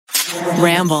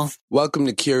Ramble. Welcome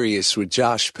to Curious with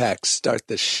Josh Peck. Start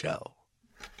the show.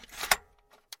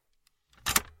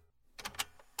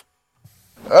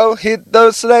 Oh, hit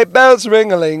those sleigh bells,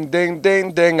 ring-a-ling,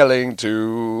 ding-ding, ding-a-ling,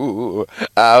 too.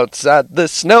 Outside the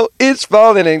snow is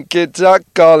falling and kids are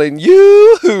calling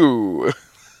you.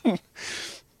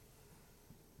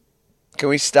 Can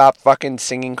we stop fucking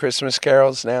singing Christmas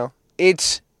carols now?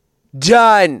 It's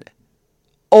done.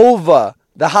 Over.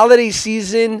 The holiday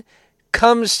season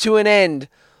comes to an end.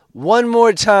 One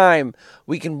more time,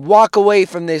 we can walk away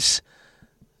from this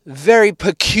very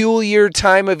peculiar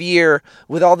time of year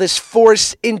with all this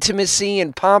forced intimacy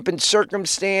and pomp and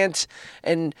circumstance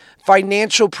and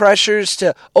financial pressures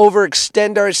to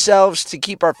overextend ourselves to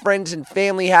keep our friends and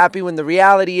family happy, when the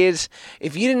reality is,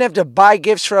 if you didn't have to buy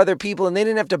gifts for other people and they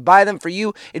didn't have to buy them for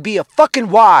you, it'd be a fucking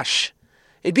wash.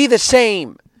 It'd be the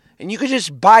same. And you could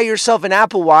just buy yourself an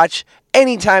Apple Watch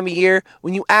any time of year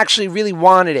when you actually really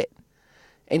wanted it.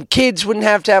 And kids wouldn't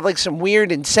have to have like some weird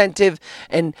incentive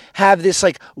and have this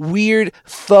like weird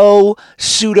faux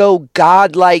pseudo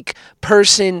godlike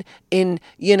person in,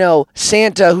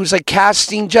 Santa who's like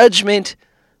casting judgment.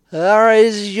 All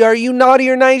right, are you naughty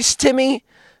or nice, Timmy?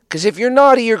 Because if you're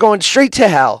naughty, you're going straight to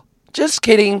hell. Just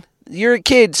kidding. You're a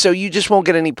kid, so you just won't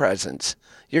get any presents.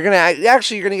 You're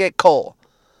gonna get coal,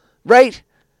 right?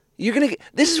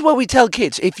 This is what we tell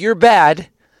kids. If you're bad,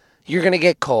 you're gonna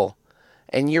get coal.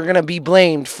 And you're going to be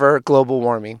blamed for global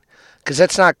warming. Because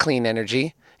that's not clean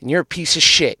energy. And you're a piece of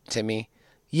shit, Timmy.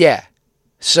 Yeah.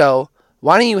 So,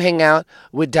 why don't you hang out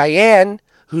with Diane,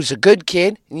 who's a good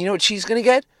kid. And you know what she's going to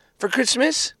get for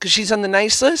Christmas? Because she's on the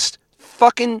nice list?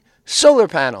 Fucking solar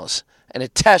panels. And a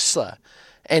Tesla.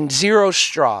 And 0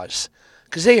 straws.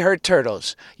 Because they hurt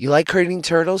turtles. You like hurting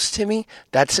turtles, Timmy?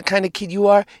 That's the kind of kid you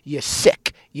are? You're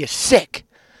sick. You're sick.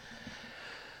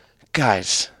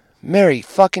 Guys, Merry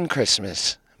fucking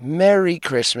Christmas. Merry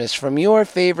Christmas from your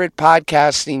favorite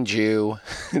podcasting Jew,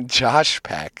 Josh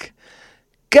Peck.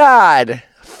 God,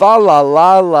 fa la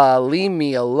la la, leave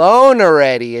me alone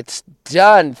already. It's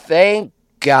done, thank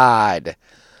God.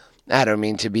 I don't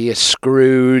mean to be a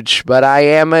Scrooge, but I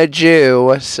am a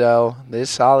Jew, so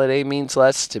this holiday means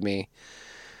less to me.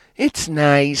 It's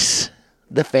nice.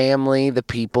 The family, the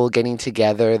people getting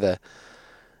together,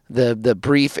 the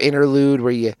brief interlude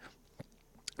where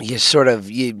you sort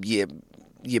of,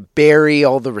 you bury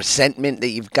all the resentment that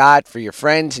you've got for your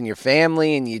friends and your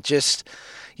family, and you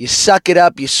suck it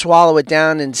up, you swallow it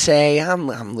down and say,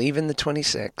 I'm leaving the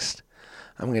 26th.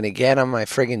 I'm going to get on my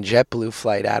friggin' JetBlue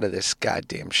flight out of this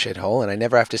goddamn shithole, and I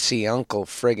never have to see Uncle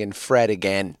friggin' Fred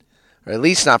again. Or at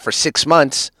least not for 6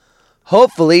 months.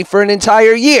 Hopefully for an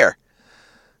entire year.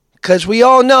 Because we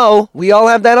all know, we all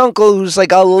have that uncle who's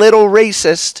like a little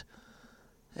racist.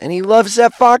 And he loves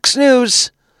that Fox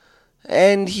News.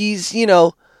 And he's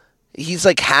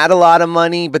like had a lot of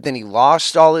money, but then he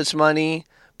lost all his money.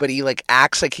 But he like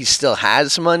acts like he still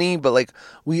has money. But like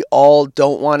we all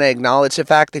don't want to acknowledge the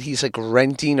fact that he's like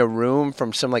renting a room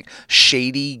from some like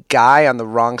shady guy on the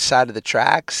wrong side of the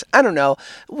tracks. I don't know.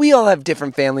 We all have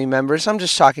different family members. I'm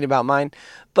just talking about mine.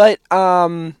 But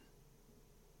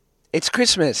it's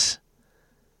Christmas.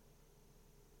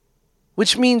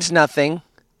 Which means nothing.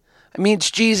 I mean, it's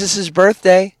Jesus'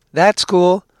 birthday. That's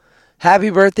cool.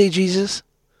 Happy birthday, Jesus.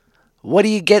 What do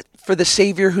you get for the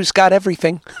Savior who's got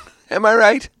everything? Am I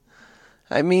right?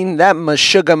 I mean, that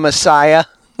Meshuggah Messiah.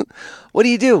 What do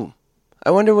you do?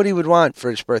 I wonder what he would want for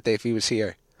his birthday if he was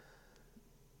here.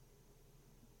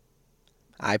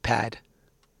 iPad.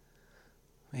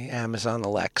 Amazon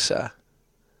Alexa.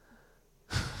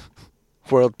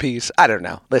 World peace. I don't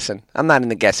know. Listen, I'm not in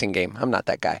the guessing game. I'm not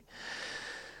that guy.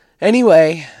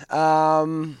 Anyway,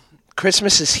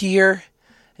 Christmas is here.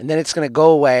 And then it's going to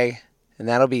go away, and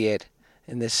that'll be it.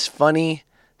 And this funny,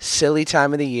 silly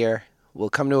time of the year will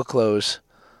come to a close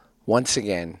once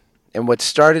again. And what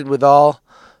started with all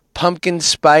pumpkin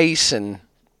spice and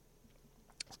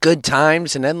good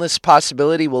times and endless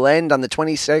possibility will end on the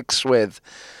 26th with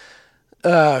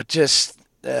just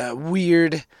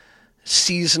weird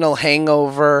seasonal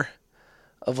hangover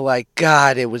of like,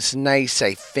 God, it was nice,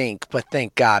 I think, but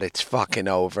thank God it's fucking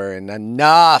over. And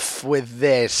enough with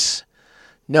this.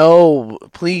 No,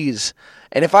 please.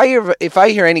 And if I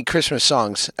hear any Christmas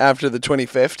songs after the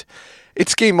 25th,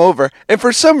 it's game over. And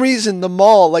for some reason, the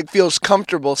mall like feels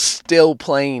comfortable still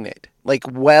playing it, like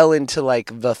well into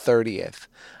like the 30th.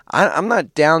 I'm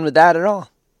not down with that at all.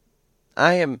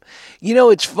 I am.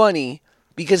 It's funny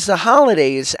because the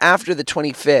holidays after the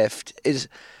 25th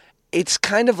it's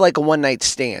kind of like a one night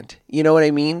stand. You know what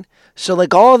I mean? So,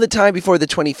 like, all the time before the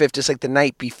 25th is like the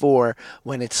night before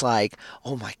when it's like,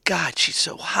 oh my God, she's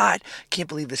so hot. Can't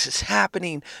believe this is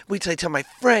happening. Wait till I tell my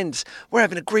friends. We're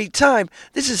having a great time.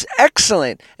 This is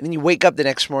excellent. And then you wake up the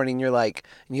next morning, and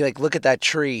you look at that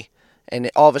tree, and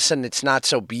all of a sudden it's not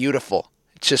so beautiful.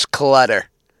 It's just clutter.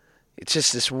 It's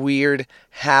just this weird,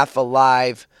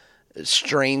 half-alive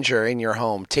stranger in your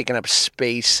home taking up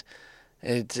space.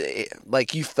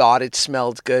 Like you thought it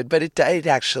smelled good, but it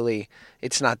actually,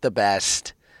 it's not the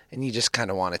best, and you just kind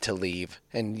of want it to leave,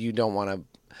 and you want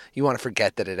to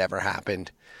forget that it ever happened.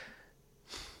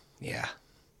 Yeah.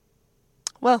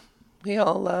 Well, we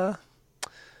all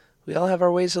have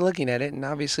our ways of looking at it, and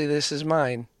obviously this is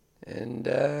mine, and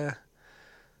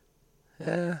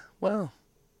well,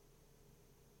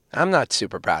 I'm not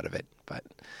super proud of it, but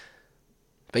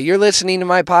you're listening to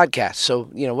my podcast, so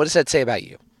what does that say about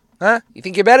you? Huh? You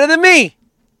think you're better than me?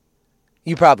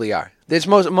 You probably are.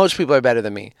 Most people are better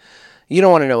than me. You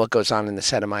don't want to know what goes on in this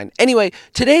head of mine. Anyway,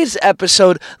 today's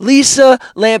episode, Lisa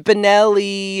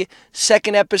Lampanelli,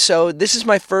 second episode. This is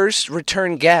my first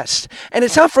return guest. And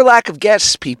it's not for lack of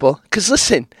guests, people. Because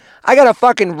listen, I got a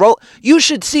fucking roll. You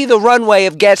should see the runway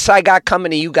of guests I got coming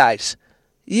to you guys.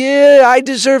 Yeah, I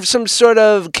deserve some sort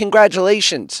of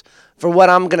congratulations for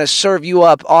what I'm going to serve you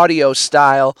up audio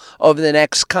style over the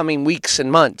next coming weeks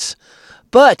and months.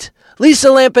 But Lisa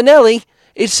Lampanelli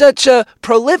is such a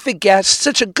prolific guest,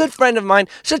 such a good friend of mine,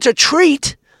 such a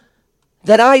treat,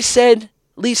 that I said,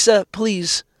 Lisa,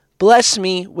 please bless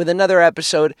me with another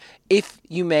episode if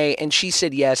you may. And she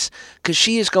said yes, because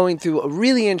she is going through a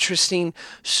really interesting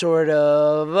sort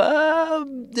of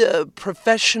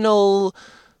professional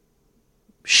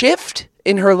shift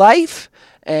in her life.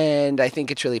 And I think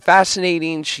it's really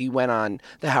fascinating. She went on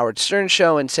the Howard Stern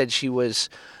show and said she was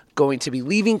going to be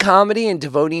leaving comedy and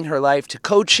devoting her life to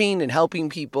coaching and helping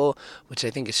people, which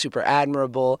I think is super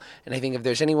admirable. And I think if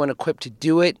there's anyone equipped to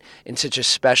do it in such a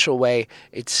special way,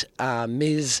 it's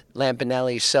Ms.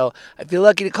 Lampanelli. So I feel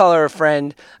lucky to call her a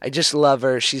friend. I just love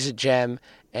her. She's a gem,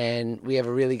 and we have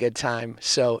a really good time.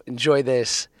 So enjoy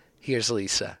this. Here's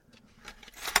Lisa.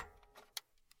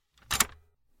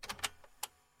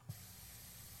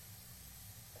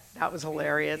 That was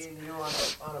hilarious.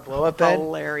 On a blow-up bed?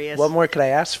 Hilarious. What more could I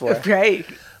ask for? Okay.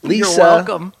 Lisa, you're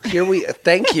welcome.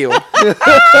 Thank you.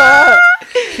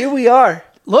 Here we are.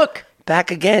 Look.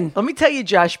 Back again. Let me tell you,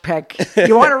 Josh Peck.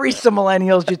 You want to reach the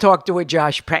millennials, you talk to a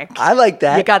Josh Peck. I like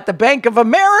that. You got the Bank of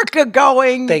America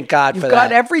going. Thank God for that. You've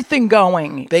got everything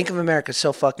going. Bank of America is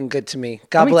so fucking good to me.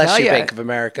 God bless you, Bank of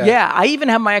America. Yeah, I even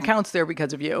have my accounts there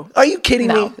because of you. Are you kidding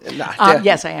me?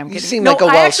 Yes, I am kidding. You seem like a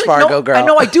Wells Fargo girl. I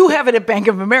know I do have it at Bank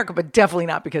of America, but definitely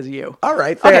not because of you. All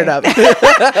right, fair enough.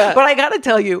 But I got to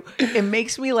tell you, it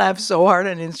makes me laugh so hard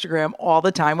on Instagram all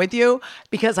the time with you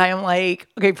because I am like,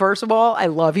 okay, first of all, I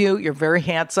love you. You're very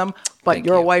handsome. But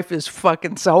your wife is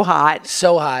fucking so hot.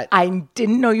 So hot. I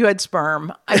didn't know you had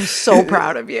sperm. I'm so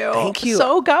proud of you. Thank you.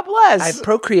 So God bless. I've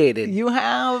procreated. You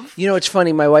have. You know, it's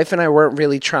funny. My wife and I weren't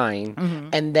really trying. Mm-hmm.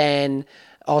 And then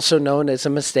also known as a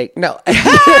mistake. No.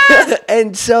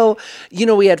 And so,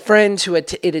 we had friends who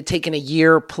it had taken a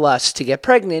year plus to get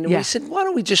pregnant. And we said, why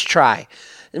don't we just try?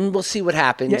 And we'll see what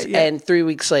happens. Yeah. And 3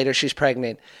 weeks later, she's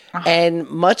pregnant. Uh-huh. And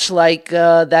much like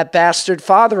that bastard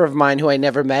father of mine who I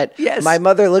never met, my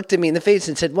mother looked at me in the face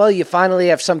and said, well, you finally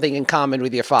have something in common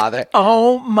with your father.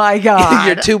 Oh, my God.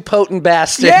 You're two potent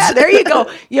bastards. Yeah, there you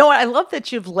go. You know what? I love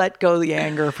that you've let go the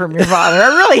anger from your father. I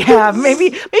really have.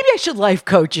 Maybe I should life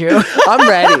coach you. I'm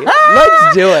ready.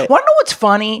 Let's do it. Want to know what's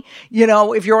funny?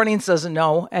 If your audience doesn't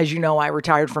know, as you know, I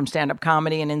retired from stand-up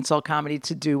comedy and insult comedy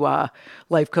to do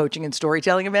life coaching and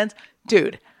storytelling events.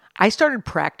 Dude, I started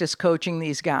practice coaching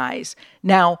these guys.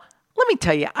 Now, let me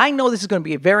tell you, I know this is going to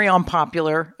be very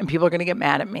unpopular and people are going to get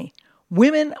mad at me.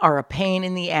 Women are a pain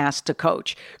in the ass to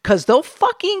coach because they'll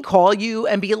fucking call you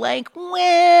and be like,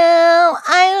 well,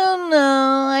 I don't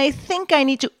know. I think I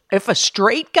need to. If a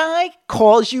straight guy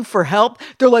calls you for help,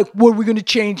 they're like, what are we going to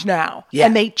change now? Yeah.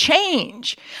 And they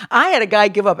change. I had a guy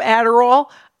give up Adderall,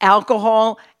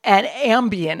 alcohol, and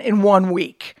Ambien in 1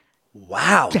 week.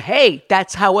 Wow. Hey,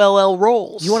 that's how LL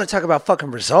rolls. You want to talk about fucking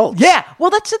results? Yeah. Well,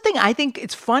 that's the thing. I think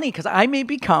it's funny because I may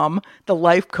become the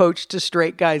life coach to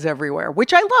straight guys everywhere,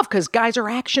 which I love because guys are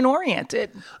action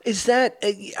oriented. Is that,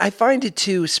 I find it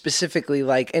too specifically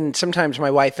and sometimes my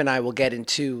wife and I will get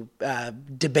into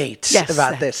debates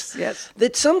about this. Yes.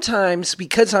 That sometimes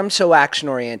because I'm so action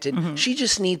oriented, she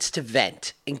just needs to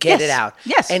vent and get it out.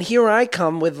 Yes. And here I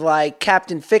come with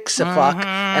Captain Fix-a-Fuck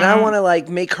and I want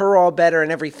to make her all better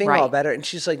and everything. Right. all better. And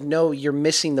she's like, no, you're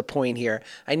missing the point here.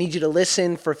 I need you to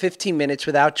listen for 15 minutes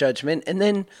without judgment and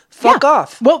then fuck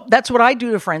off. Well, that's what I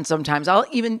do to friends sometimes. I'll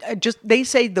even they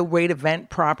say the way to vent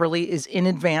properly is in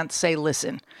advance say,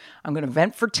 listen, I'm going to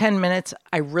vent for 10 minutes.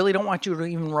 I really don't want you to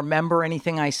even remember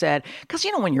anything I said. Because,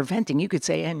 when you're venting, you could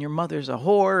say, and your mother's a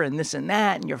whore and this and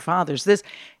that, and your father's this.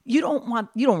 You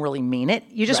don't really mean it.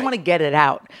 You just want to get it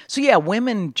out. So yeah,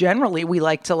 women generally, we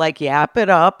like to yap it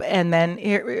up and then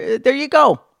there you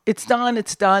go. It's done.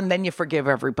 Then you forgive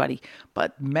everybody.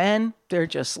 But men, they're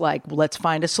just like, let's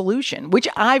find a solution, which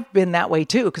I've been that way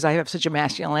too, because I have such a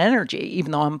masculine energy,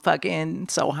 even though I'm fucking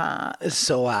so hot.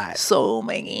 So hot. So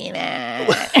making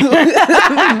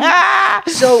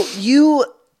So you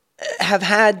have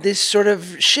had this sort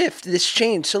of shift, this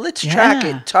change. So let's track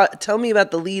it. Tell me about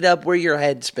the lead up, where your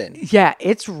head's been. Yeah,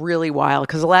 it's really wild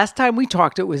because the last time we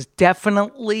talked, it was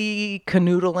definitely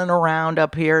canoodling around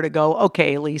up here to go,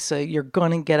 okay, Lisa, you're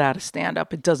going to get out of stand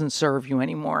up. It doesn't serve you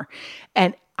anymore.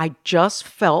 And I just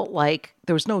felt like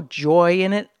there was no joy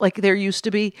in it like there used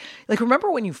to be. Like,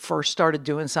 remember when you first started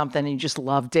doing something and you just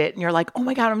loved it and you're like, oh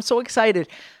my God, I'm so excited.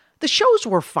 The shows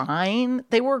were fine.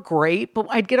 They were great, but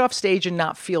I'd get off stage and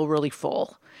not feel really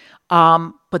full.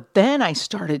 But then I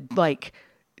started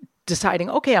deciding,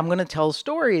 okay, I'm going to tell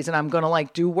stories and I'm going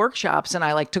to do workshops. And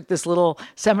I took this little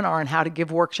seminar on how to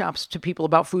give workshops to people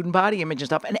about food and body image and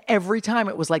stuff. And every time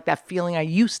it was that feeling I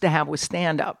used to have with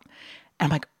stand up. And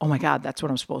I'm like, oh my God, that's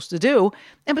what I'm supposed to do.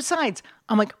 And besides,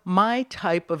 I'm like, my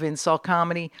type of insult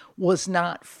comedy was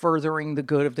not furthering the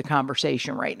good of the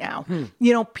conversation right now.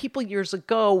 People years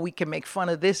ago, we can make fun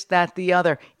of this, that, the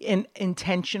other. And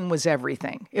intention was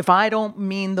everything. If I don't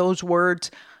mean those words,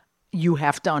 you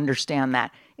have to understand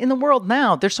that. In the world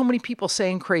now, there's so many people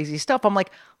saying crazy stuff. I'm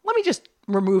like, let me just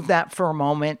remove that for a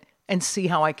moment and see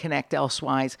how I connect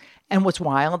elsewise. And what's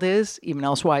wild is, even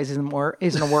elsewise isn't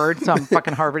a word, so I'm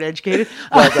fucking Harvard educated.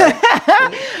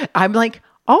 I'm like,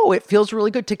 oh, it feels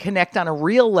really good to connect on a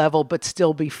real level, but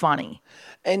still be funny.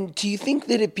 And do you think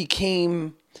that it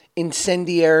became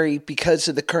incendiary because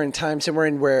of the current times that we're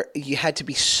in, where you had to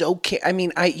be so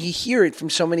you hear it from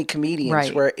so many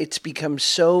comedians, where it's become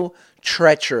so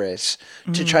treacherous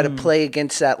to try to play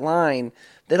against that line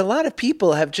that a lot of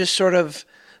people have just sort of,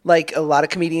 a lot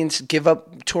of comedians give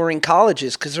up touring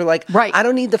colleges because they're like, I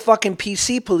don't need the fucking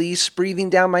PC police breathing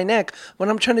down my neck when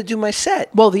I'm trying to do my set.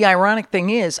 Well, the ironic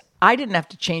thing is, I didn't have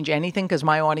to change anything because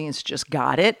my audience just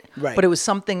got it. Right. But it was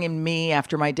something in me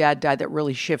after my dad died that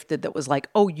really shifted, that was like,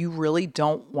 oh, you really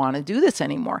don't want to do this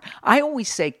anymore. I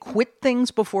always say, quit things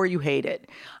before you hate it.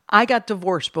 I got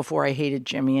divorced before I hated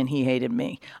Jimmy and he hated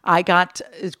me. I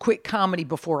quit comedy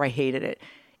before I hated it.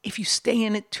 If you stay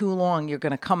in it too long, you're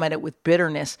going to come at it with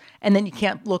bitterness, and then you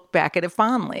can't look back at it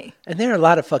fondly. And there are a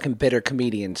lot of fucking bitter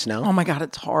comedians, no? Oh my God,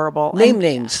 it's horrible. Name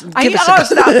names. And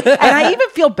I even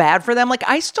feel bad for them.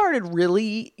 I started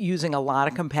really using a lot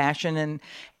of compassion, and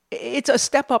it's a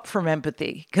step up from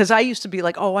empathy, because I used to be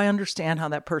like, oh, I understand how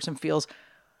that person feels.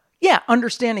 Yeah,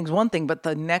 understanding is one thing, but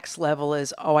the next level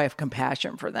is, oh, I have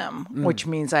compassion for them, which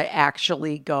means I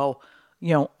actually go,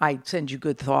 I send you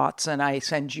good thoughts and I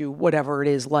send you whatever it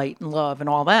is, light and love and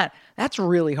all that. That's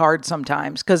really hard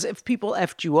sometimes, because if people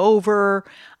effed you over,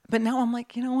 but now I'm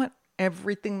like, you know what?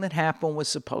 Everything that happened was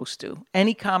supposed to.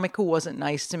 Any comic who wasn't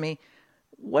nice to me,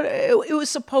 it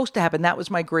was supposed to happen. That was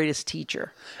my greatest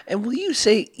teacher. And will you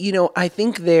say, I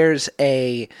think there's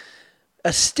a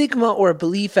stigma or a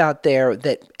belief out there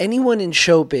that anyone in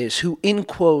showbiz who, in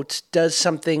quotes, does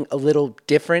something a little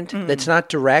different, that's not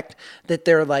direct, that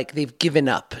they're like, they've given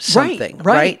up something,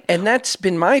 right? And that's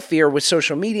been my fear with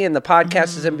social media and the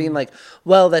podcast, is them being like,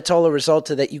 well, that's all a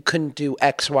result of that you couldn't do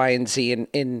X, Y, and Z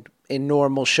in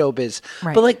normal showbiz.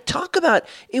 Right. But talk about,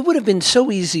 it would have been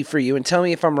so easy for you, and tell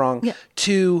me if I'm wrong,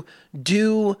 to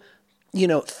do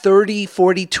 30,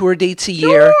 40 tour dates a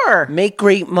year, make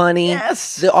great money.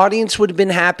 Yes. The audience would have been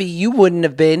happy. You wouldn't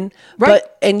have been. Right.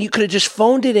 And you could have just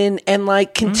phoned it in and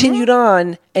continued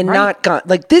on and not gone.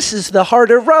 This is the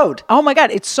harder road. Oh my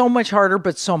God. It's so much harder,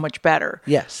 but so much better.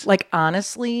 Yes.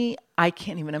 Honestly, I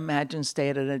can't even imagine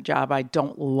staying at a job I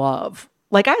don't love.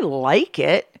 I like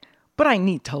it, but I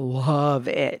need to love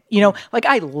it.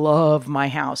 I love my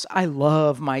house. I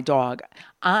love my dog.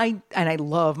 I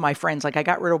love my friends. I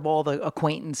got rid of all the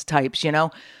acquaintance types,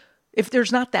 If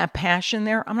there's not that passion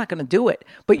there, I'm not going to do it.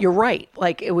 But you're right.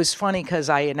 It was funny because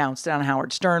I announced it on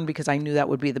Howard Stern because I knew that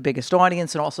would be the biggest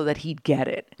audience, and also that he'd get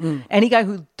it. Any guy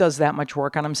who does that much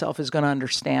work on himself is going to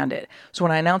understand it. So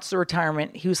when I announced the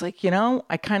retirement, he was like,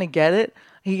 I kind of get it.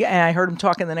 And I heard him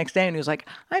talking the next day, and he was like,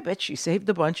 I bet she saved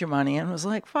a bunch of money. And I was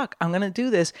like, fuck, I'm going to do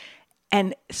this.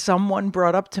 And someone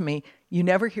brought up to me, you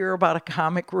never hear about a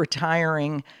comic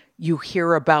retiring. You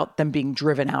hear about them being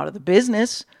driven out of the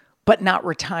business, but not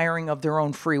retiring of their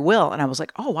own free will. And I was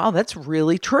like, oh, wow, that's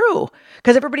really true.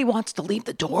 Because everybody wants to leave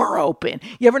the door open.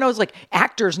 You ever know, it's like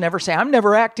actors never say, I'm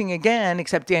never acting again,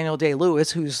 except Daniel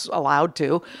Day-Lewis, who's allowed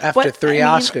to. After three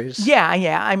Oscars. Yeah.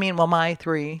 I mean, well, my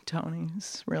 3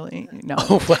 Tonys, really, no.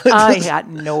 Well, I got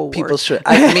no people awards. should.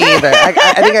 Me either.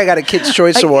 I think I got a Kid's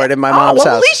Choice Award in my mom's well,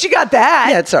 house. At least you got that.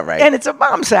 Yeah, it's all right. And it's a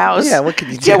mom's house. Yeah, what can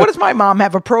you do? Yeah, what does my mom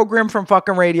have? A program from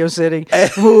fucking Radio City.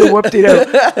 Ooh,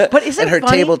 whoop-de-doo. But isn't And her it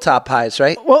funny? tabletop pies,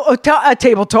 right? Well, a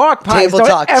table talk pies. Table Don't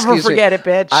talk, ever excuse me. forget it,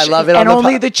 bitch. I love it And on the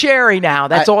only po- the cherry now.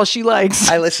 That's all she likes.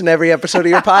 I listen to every episode of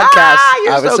your podcast.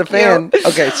 You're I was so a fan. cute.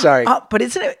 Okay, sorry. But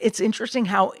isn't it? It's interesting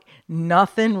how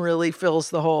nothing really fills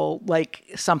the hole like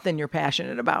something you're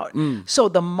passionate about. So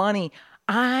the money.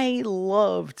 I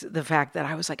loved the fact that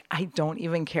I was like, I don't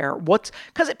even care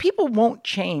because people won't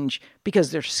change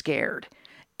because they're scared.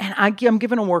 And I'm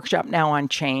giving a workshop now on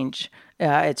change.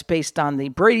 It's based on the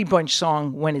Brady Bunch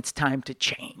song, When It's Time to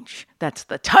Change. That's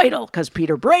the title, because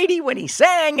Peter Brady, when he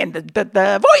sang and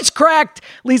the voice cracked,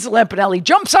 Lisa Lampanelli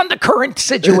jumps on the current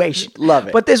situation. Love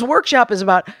it. But this workshop is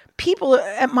about people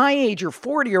at my age or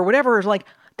 40 or whatever, is like,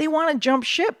 they want to jump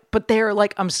ship, but they're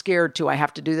like, I'm scared to. I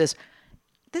have to do this.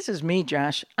 This is me,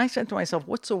 Josh. I said to myself,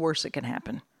 what's the worst that can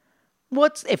happen?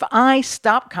 If I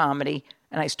stop comedy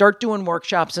and I start doing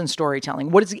workshops and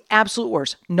storytelling, what is the absolute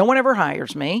worst? No one ever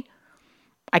hires me.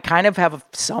 I kind of have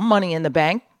some money in the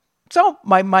bank. So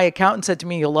my accountant said to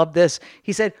me, you'll love this.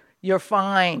 He said, you're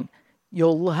fine.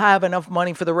 You'll have enough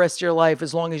money for the rest of your life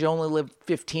as long as you only live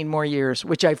 15 more years,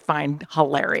 which I find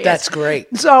hilarious. That's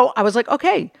great. So I was like,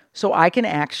 okay, so I can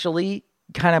actually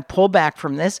kind of pull back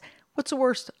from this. What's the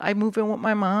worst? I move in with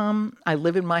my mom. I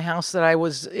live in my house that I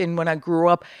was in when I grew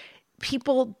up.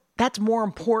 People, that's more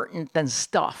important than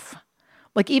stuff.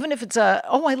 Like, even if it's I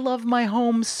love my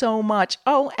home so much.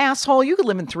 Oh, asshole, you could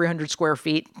live in 300 square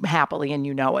feet happily and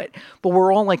you know it. But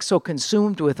we're all like so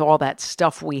consumed with all that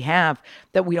stuff we have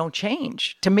that we don't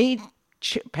change. To me,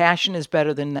 passion is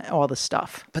better than all the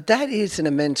stuff. But that is an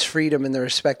immense freedom in the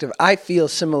respect of, I feel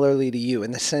similarly to you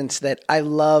in the sense that I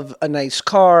love a nice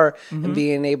car and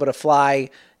being able to fly,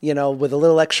 with a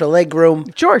little extra leg room.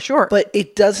 Sure. But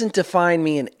it doesn't define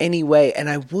me in any way. And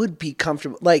I would be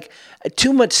comfortable. Like,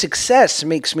 too much success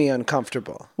makes me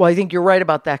uncomfortable. Well, I think you're right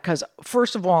about that because,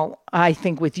 first of all, I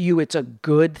think with you, it's a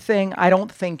good thing. I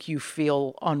don't think you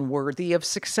feel unworthy of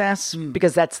success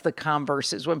because that's the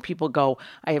converse is when people go,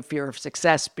 I have fear of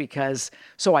success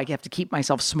so I have to keep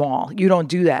myself small. You don't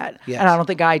do that. Yes. And I don't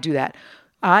think I do that.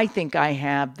 I think I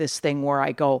have this thing where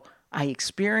I go, I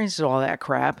experienced all that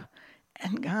crap.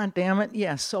 And God damn it,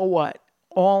 yeah, so what?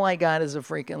 All I got is a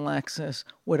freaking Lexus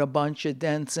with a bunch of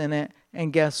dents in it.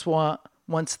 And guess what?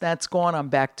 Once that's gone, I'm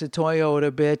back to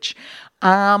Toyota, bitch.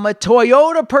 I'm a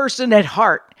Toyota person at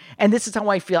heart. And this is how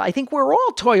I feel. I think we're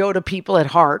all Toyota people at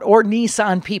heart or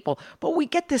Nissan people. But we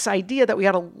get this idea that we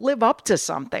got to live up to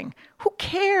something. Who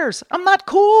cares? I'm not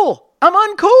cool. I'm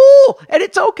uncool. And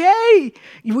it's okay.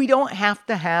 We don't have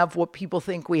to have what people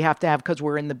think we have to have because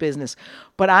we're in the business.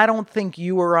 But I don't think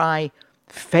you or I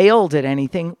failed at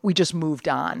anything. We just moved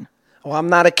on. Well, I'm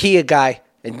not a Kia guy.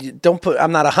 And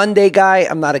I'm not a Hyundai guy.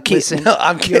 I'm not a Kia. Listen, no,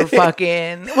 I'm kidding. you're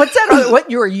fucking, what's that?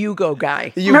 You're a Yugo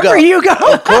guy. Yugo. Remember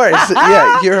Yugo? Of course.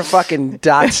 Yeah, you're a fucking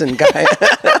Datsun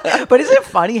guy. But isn't it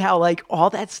funny how like all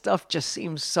that stuff just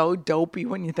seems so dopey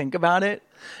when you think about it?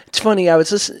 It's funny.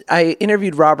 I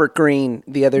interviewed Robert Greene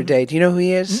the other day. Do you know who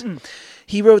he is?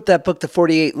 He wrote that book, The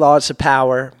 48 Laws of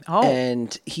Power,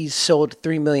 and he's sold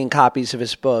 3 million copies of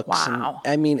his books. Wow.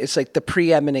 And, I mean, it's like the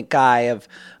preeminent guy of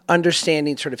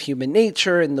understanding sort of human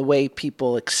nature and the way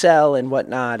people excel and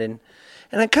whatnot. And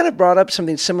I kind of brought up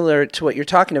something similar to what you're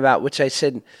talking about, which I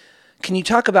said, can you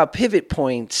talk about pivot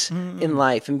points in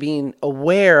life and being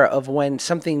aware of when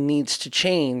something needs to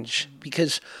change?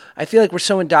 Because I feel like we're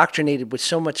so indoctrinated with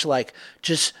so much like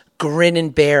just grin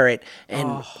and bear it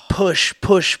and push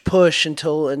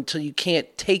until you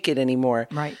can't take it anymore.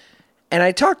 Right. And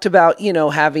I talked about,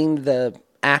 having the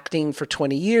acting for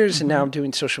 20 years and now I'm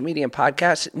doing social media and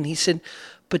podcasts. And he said,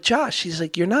 but Josh, he's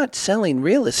like, you're not selling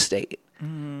real estate.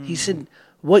 He said,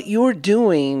 what you're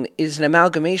doing is an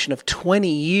amalgamation of 20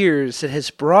 years that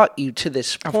has brought you to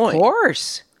this point. Of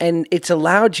course. And it's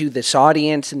allowed you this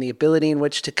audience and the ability in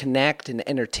which to connect and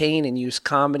entertain and use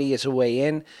comedy as a way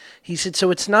in. He said, so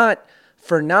it's not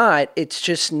for not, it's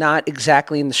just not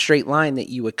exactly in the straight line that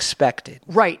you expected.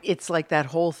 Right. It's like that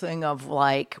whole thing of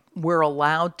like, we're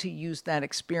allowed to use that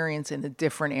experience in a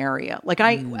different area. Like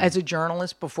as a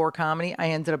journalist before comedy, I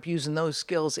ended up using those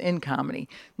skills in comedy.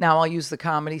 Now I'll use the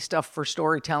comedy stuff for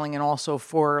storytelling and also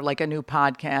for like a new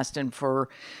podcast and for,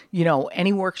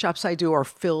 any workshops I do are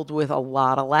filled with a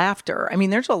lot of laughter. I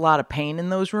mean, there's a lot of pain in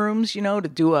those rooms, to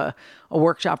do a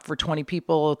workshop for 20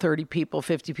 people, 30 people,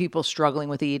 50 people struggling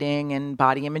with eating and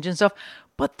body image and stuff,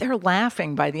 but they're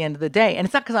laughing by the end of the day. And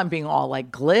it's not because I'm being all like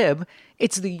glib.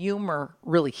 It's the humor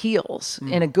really heals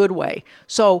in a good way.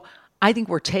 So I think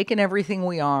we're taking everything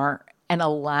we are and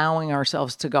allowing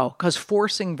ourselves to go, because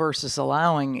forcing versus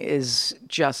allowing is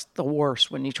just the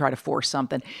worst when you try to force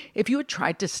something. If you had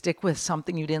tried to stick with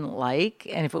something you didn't like,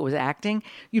 and if it was acting,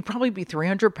 you'd probably be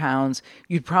 300 pounds.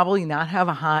 You'd probably not have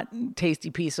a hot, tasty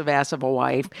piece of ass of a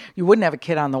wife. You wouldn't have a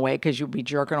kid on the way because you'd be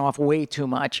jerking off way too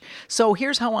much. So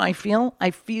here's how I feel.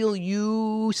 I feel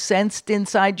you sensed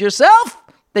inside yourself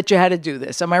that you had to do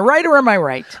this. Am I right or am I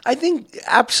right? I think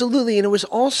absolutely. And it was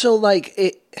also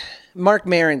like Mark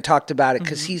Maron talked about it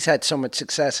because he's had so much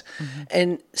success.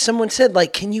 And someone said,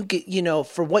 like, can you get,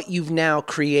 for what you've now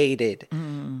created,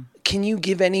 can you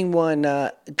give anyone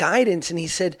guidance? And he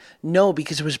said, no,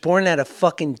 because it was born out of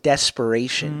fucking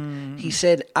desperation. He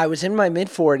said, I was in my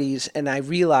mid-40s and I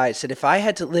realized that if I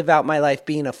had to live out my life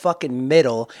being a fucking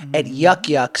middle at Yuck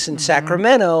Yucks in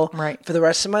Sacramento for the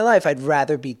rest of my life, I'd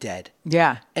rather be dead.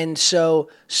 Yeah. And so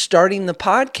starting the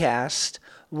podcast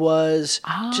was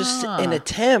just an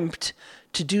attempt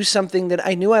to do something that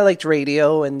I knew I liked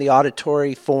radio and the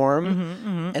auditory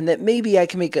form, and that maybe I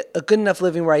can make a good enough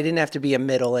living where I didn't have to be a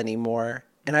middle anymore.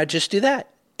 And I'd just do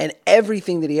that. And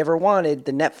everything that he ever wanted,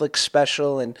 the Netflix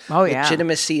special and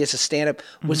legitimacy as a stand-up,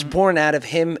 was born out of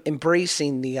him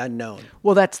embracing the unknown.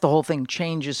 Well, that's the whole thing.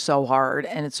 Change is so hard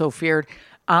and it's so feared.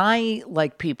 I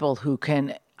like people who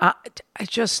can, I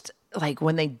just, like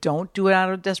when they don't do it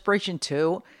out of desperation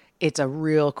too, it's a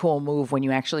real cool move when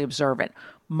you actually observe it.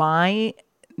 My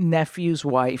nephew's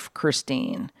wife,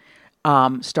 Christine,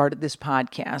 started this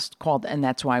podcast called And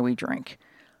That's Why We Drink.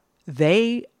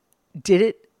 They did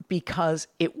it because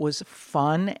it was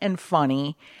fun and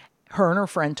funny. Her and her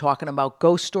friend talking about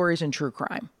ghost stories and true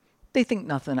crime. They think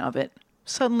nothing of it.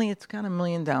 Suddenly it's got 1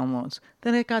 million downloads.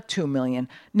 Then it got 2 million.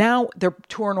 Now they're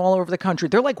touring all over the country.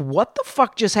 They're like, what the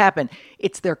fuck just happened?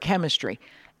 It's their chemistry.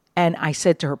 And I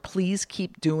said to her, please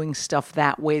keep doing stuff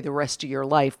that way the rest of your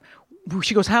life.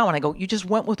 She goes, how? And I go, you just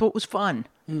went with what was fun.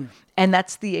 And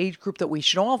that's the age group that we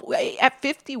should all, at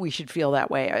 50, we should feel that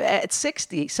way. At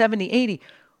 60, 70, 80,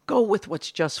 go with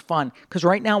what's just fun. Because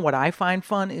right now what I find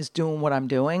fun is doing what I'm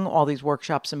doing, all these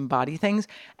workshops and body things.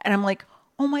 And I'm like,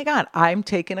 oh my God, I'm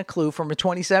taking a clue from a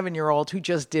 27-year-old who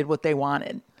just did what they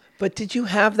wanted. But did you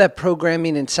have that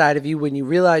programming inside of you when you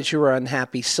realized you were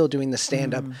unhappy still doing the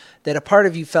stand-up, that a part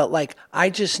of you felt like, I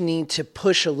just need to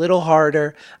push a little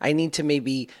harder, I need to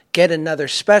maybe get another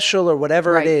special or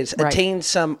whatever it is, attain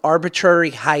some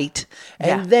arbitrary height,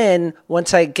 and then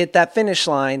once I get that finish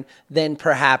line, then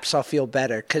perhaps I'll feel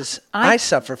better? Because I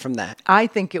suffer from that. I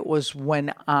think it was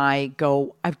when I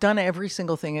go, I've done every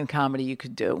single thing in comedy you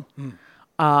could do,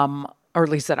 or at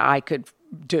least that I could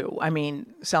do. I mean,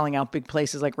 selling out big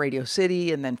places like Radio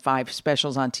City and then 5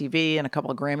 specials on TV and a couple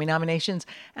of Grammy nominations.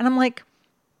 And I'm like,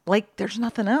 there's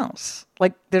nothing else.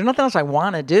 Like, there's nothing else I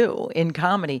want to do in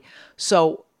comedy.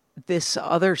 So this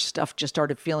other stuff just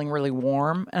started feeling really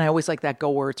warm. And I always like that go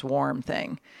where it's warm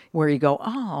thing, where you go,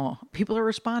 oh, people are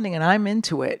responding and I'm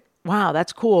into it. Wow,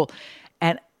 that's cool.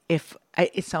 And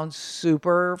it sounds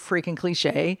super freaking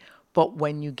cliche, but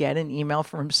when you get an email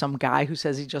from some guy who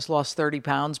says he just lost 30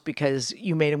 pounds because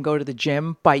you made him go to the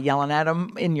gym by yelling at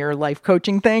him in your life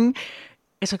coaching thing,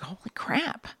 it's like, holy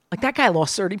crap. Like, that guy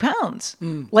lost 30 pounds.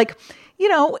 Like,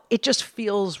 it just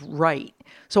feels right.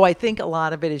 So I think a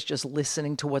lot of it is just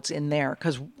listening to what's in there,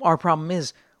 because our problem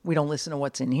is we don't listen to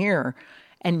what's in here.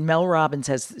 And Mel Robbins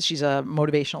she's a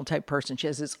motivational type person. She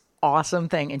has this awesome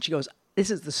thing. And she goes, this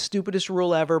is the stupidest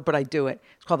rule ever, but I do it.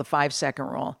 It's called the 5-second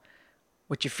rule.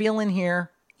 What you feel in here,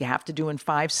 you have to do in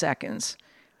 5 seconds.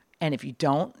 And if you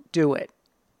don't do it,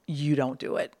 you don't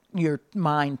do it. Your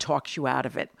mind talks you out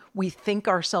of it. We think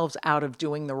ourselves out of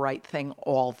doing the right thing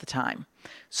all the time.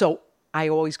 So I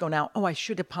always go now, I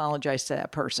should apologize to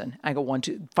that person. I go 1,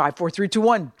 2, 5, 4, 3, 2,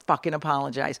 1, fucking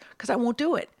apologize, because I won't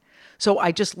do it. So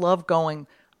I just love going,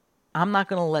 I'm not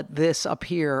going to let this up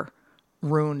here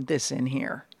ruin this in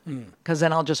here. Because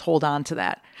then I'll just hold on to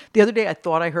that. The other day I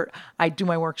thought I do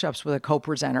my workshops with a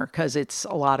co-presenter because it's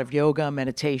a lot of yoga,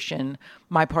 meditation.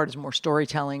 My part is more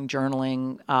storytelling,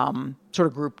 journaling, sort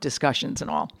of group discussions and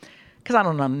all. because I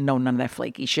don't know none of that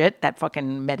flaky shit, that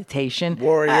fucking meditation.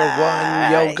 Warrior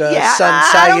One, yoga, sun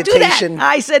I don't do that. salutation.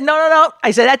 I said, no.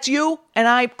 I said, that's you. And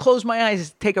I close my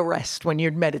eyes, take a rest when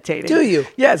you're meditating. Do you?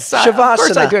 Yes. Shavasana. Of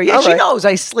course I do. Yeah, All she right. knows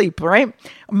I sleep, right?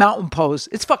 Mountain pose.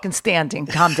 It's fucking standing.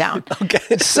 Calm down.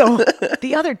 Okay. So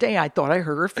the other day I thought I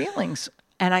heard her feelings.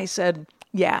 And I said,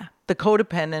 yeah, the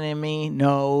codependent in me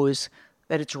knows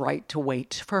that it's right to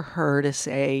wait for her to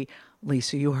say,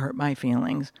 Lisa, you hurt my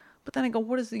feelings. But then I go,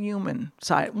 what is the human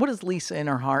side? What does Lisa in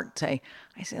her heart say?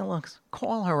 I say, look,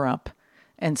 call her up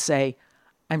and say,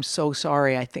 I'm so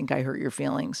sorry. I think I hurt your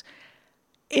feelings.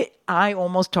 I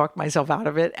almost talked myself out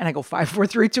of it. And I go, 5, 4,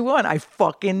 3, 2, 1. I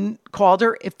fucking called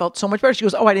her. It felt so much better. She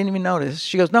goes, oh, I didn't even notice.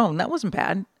 She goes, no, that wasn't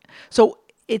bad. So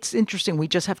it's interesting. We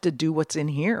just have to do what's in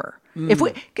here.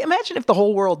 Imagine if the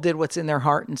whole world did what's in their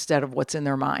heart instead of what's in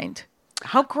their mind.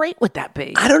 How great would that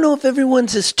be? I don't know if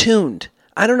everyone's as tuned.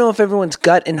 I don't know if everyone's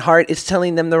gut and heart is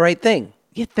telling them the right thing.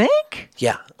 You think?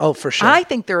 Yeah. Oh, for sure. I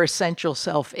think their essential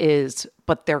self is,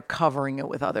 but they're covering it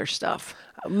with other stuff.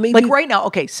 Maybe. Like right now,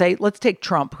 okay, let's take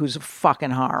Trump, who's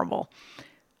fucking horrible.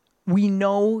 We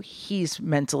know he's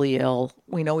mentally ill.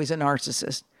 We know he's a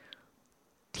narcissist.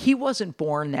 He wasn't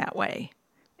born that way.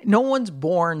 No one's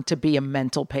born to be a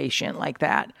mental patient like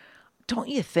that. Don't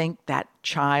you think that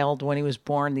child, when he was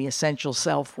born, the essential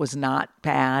self was not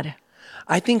bad?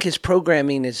 I think his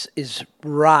programming is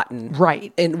rotten.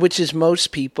 Right. And which is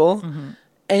most people. Mm-hmm.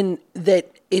 And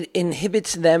that it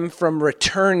inhibits them from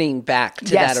returning back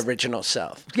to that original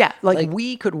self. Yeah, like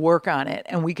we could work on it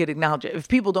and we could acknowledge it. If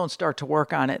people don't start to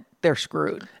work on it, they're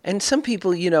screwed. And some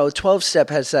people, 12-step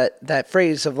has that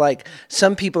phrase of like,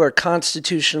 some people are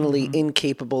constitutionally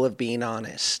incapable of being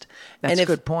honest. That's a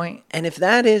good point. And if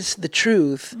that is the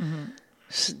truth,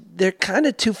 they're kind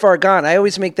of too far gone. I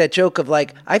always make that joke of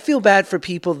like, I feel bad for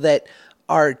people that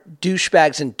are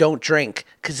douchebags and don't drink,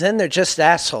 because then they're just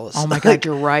assholes. Oh my God,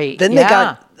 you're right. Then they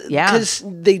got, because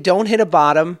they don't hit a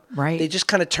bottom. Right. They just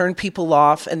kind of turn people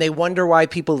off and they wonder why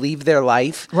people leave their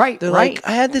life. Right. They're like,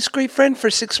 I had this great friend for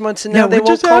 6 months and now they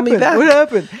won't call me back. What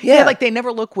happened? Yeah. Like they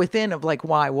never look within of like,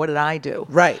 why? What did I do?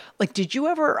 Right. Like, did you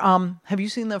ever, have you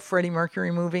seen the Freddie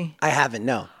Mercury movie? I haven't,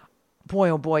 no.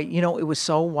 Boy, oh boy, it was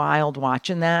so wild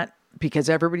watching that because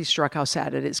everybody struck how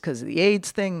sad it is because of the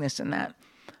AIDS thing, this and that.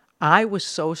 I was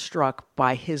so struck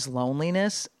by his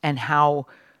loneliness and how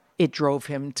it drove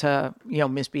him to,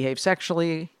 misbehave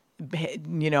sexually,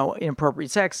 inappropriate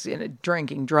sex,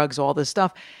 drinking, drugs, all this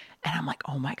stuff. And I'm like,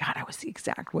 oh my God, I was the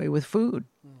exact way with food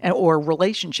or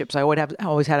relationships. I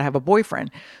always had to have a boyfriend.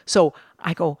 So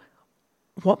I go,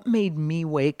 what made me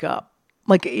wake up?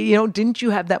 Like, didn't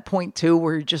you have that point too,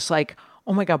 where you're just like,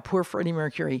 oh my God, poor Freddie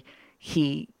Mercury.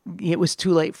 It was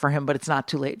too late for him, but it's not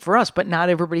too late for us. But not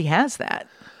everybody has that.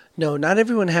 No, not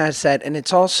everyone has that. And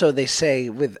it's also, they say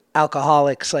with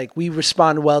alcoholics, like we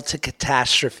respond well to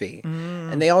catastrophe.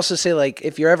 And they also say like,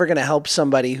 if you're ever going to help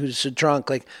somebody who's drunk,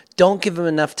 like don't give them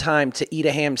enough time to eat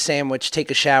a ham sandwich, take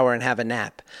a shower and have a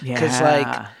nap. Because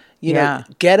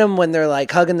get them when they're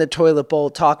like hugging the toilet bowl,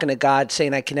 talking to God,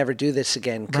 saying I can never do this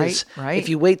again. Because if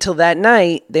you wait till that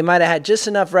night, they might have had just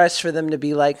enough rest for them to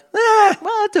be like,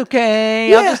 well, it's okay.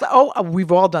 Yeah.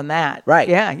 We've all done that. Right.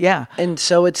 Yeah. And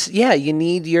so it's, you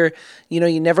need you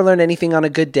never learn anything on a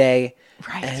good day.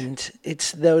 Right. And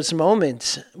it's those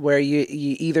moments where you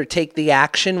either take the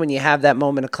action when you have that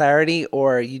moment of clarity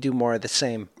or you do more of the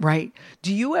same. Right.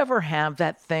 Do you ever have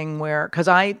that thing where, because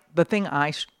the thing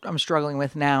I'm struggling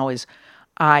with now is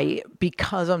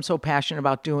because I'm so passionate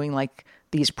about doing like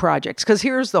these projects, because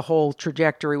here's the whole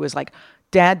trajectory was like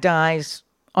dad dies,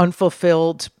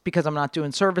 unfulfilled because I'm not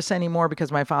doing service anymore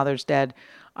because my father's dead,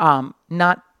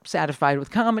 not satisfied with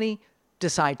comedy,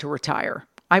 decide to retire.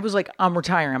 I was like, I'm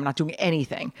retiring. I'm not doing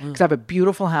anything because I have a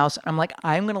beautiful house. I'm like,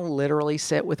 I'm going to literally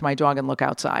sit with my dog and look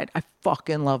outside. I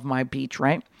fucking love my beach,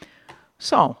 right?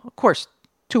 So, of course,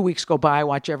 2 weeks go by, I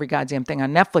watch every goddamn thing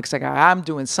on Netflix. Like, I'm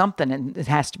doing something and it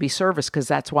has to be service because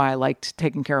that's why I liked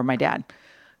taking care of my dad.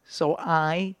 So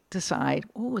I decide,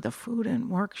 the food and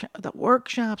the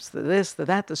workshops, the this, the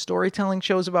that, the storytelling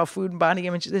shows about food and body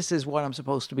image. This is what I'm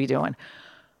supposed to be doing.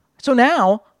 So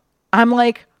now I'm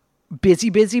like,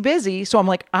 busy. So I'm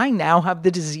like, I now have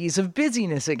the disease of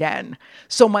busyness again.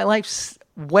 So my life's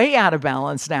way out of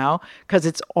balance now because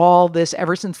it's all this,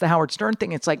 ever since the Howard Stern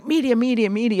thing, it's like media,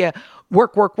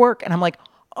 work. And I'm like,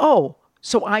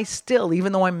 so I still,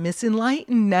 even though I'm misenlightened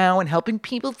now and helping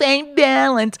people find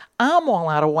balance, I'm all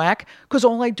out of whack because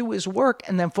all I do is work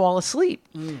and then fall asleep.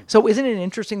 So isn't it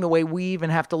interesting the way we even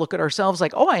have to look at ourselves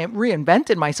like, I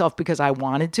reinvented myself because I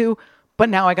wanted to, But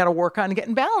now I got to work on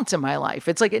getting balance in my life.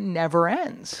 It's like it never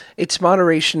ends. It's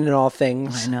moderation in all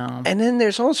things. I know. And then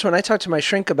there's also, when I talked to my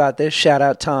shrink about this, shout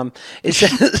out Tom, it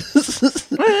says,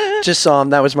 just saw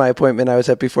him. That was my appointment I was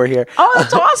at before here. Oh,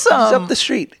 that's awesome. He's up the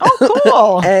street. Oh,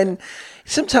 cool. And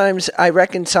sometimes I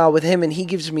reconcile with him and he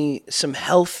gives me some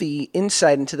healthy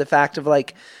insight into the fact of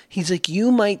like, he's like,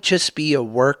 you might just be a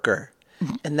worker.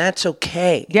 And that's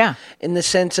okay. Yeah. In the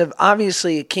sense of,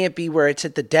 obviously, it can't be where it's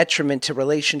at the detriment to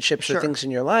relationships Sure. or things in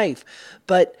your life.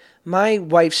 But my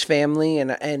wife's family,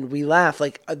 and we laugh,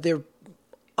 like, they're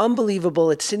unbelievable.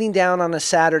 It's sitting down on a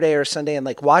Saturday or Sunday and,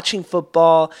 like, watching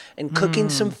football and cooking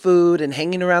some food and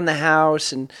hanging around the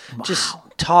house and just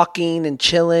talking and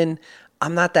chilling.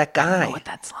 I'm not that guy. I don't know what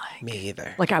that's like. Me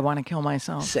either. Like I want to kill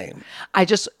myself. Same.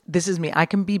 This is me. I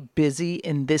can be busy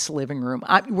in this living room.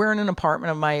 We're in an apartment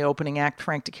of my opening act,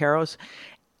 Frank DeCaro's.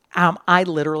 I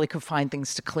literally could find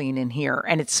things to clean in here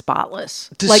and it's spotless.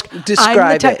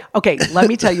 Describe it. Okay, let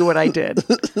me tell you what I did.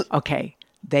 Okay,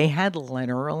 they had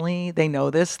literally, they know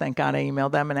this. Thank God I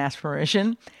emailed them and asked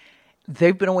permission.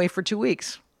 They've been away for 2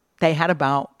 weeks. They had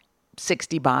about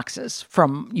 60 boxes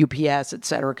from UPS, et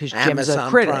cetera, because Jim's a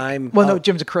critic. Prime. Well, no,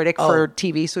 Jim's a critic for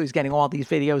TV, so he's getting all these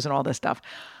videos and all this stuff.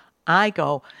 I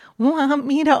go, want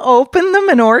me to open them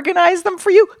and organize them for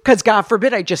you? Because God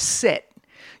forbid I just sit,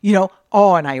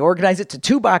 and I organize it to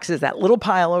 2 boxes, that little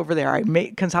pile over there. I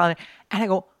make consolidate, and I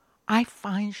go, I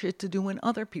find shit to do in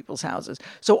other people's houses.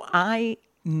 So I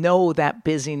know that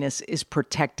busyness is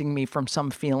protecting me from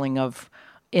some feeling of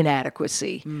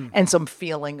inadequacy and some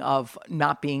feeling of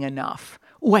not being enough.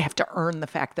 Oh, I have to earn the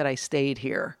fact that I stayed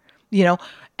here,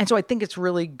 And so I think it's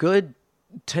really good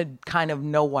to kind of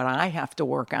know what I have to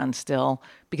work on still,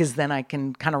 because then I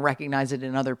can kind of recognize it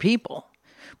in other people.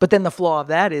 But then the flaw of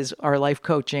that is our life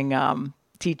coaching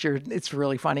teacher. It's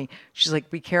really funny. She's like,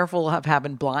 be careful of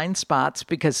having blind spots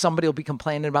because somebody will be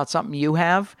complaining about something you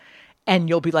have. And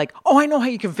you'll be like, oh, I know how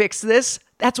you can fix this.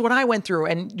 That's what I went through.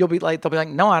 And they'll be like,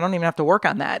 no, I don't even have to work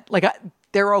on that. Like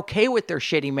they're okay with their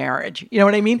shitty marriage. You know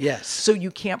what I mean? Yes. So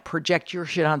you can't project your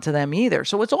shit onto them either.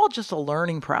 So it's all just a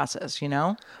learning process,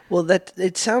 Well, that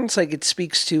it sounds like it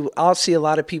speaks to, I'll see a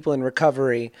lot of people in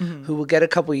recovery who will get a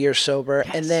couple years sober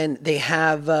and then they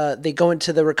go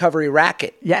into the recovery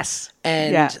racket. Yes.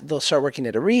 And they'll start working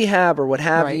at a rehab or what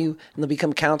have you, and they'll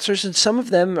become counselors. And some of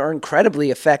them are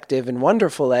incredibly effective and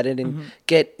wonderful at it and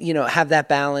get, have that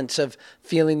balance of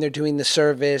feeling they're doing the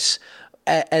service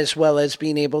as well as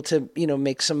being able to,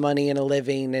 make some money and a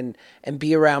living and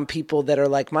be around people that are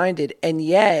like-minded. And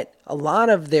yet a lot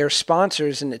of their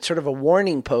sponsors, and it's sort of a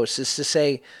warning post, is to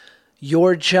say,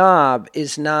 your job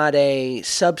is not a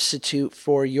substitute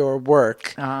for your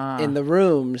work in the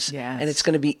rooms. Yes. And it's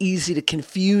going to be easy to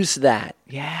confuse that.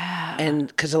 Yeah. And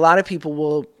because a lot of people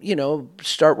will,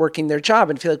 start working their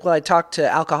job and feel like, well, I talk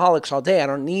to alcoholics all day. I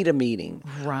don't need a meeting.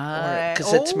 Right.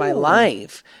 Because it's my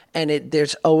life. And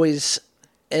there's always,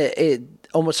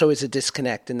 almost always a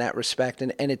disconnect in that respect.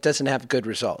 And it doesn't have good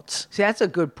results. See, that's a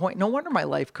good point. No wonder my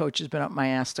life coach has been up my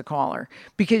ass to call her,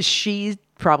 because she's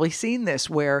probably seen this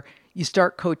where you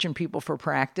start coaching people for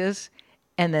practice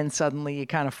and then suddenly you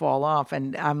kind of fall off.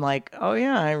 And I'm like, oh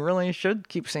yeah, I really should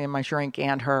keep seeing my shrink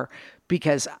and her,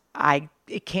 because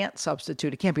it can't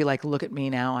substitute. It can't be like, look at me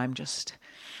now.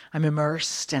 I'm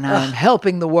immersed and I'm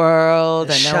helping the world.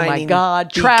 And oh my God,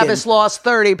 beacon. Travis lost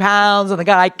 30 pounds and the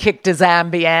guy kicked his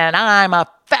Ambien. I'm a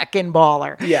feckin'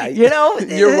 baller. Yeah.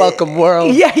 You're welcome,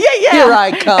 world. Yeah. Here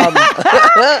I come.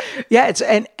 Yeah.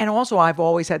 And also I've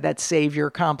always had that savior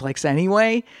complex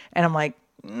anyway. And I'm like,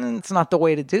 it's not the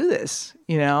way to do this,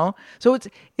 So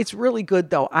it's really good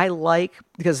though. I like,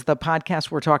 because the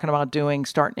podcast we're talking about doing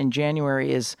starting in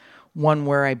January is one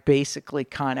where I basically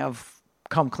kind of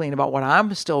come clean about what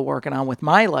I'm still working on with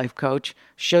my life coach.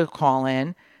 She'll call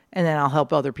in and then I'll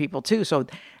help other people too. So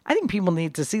I think people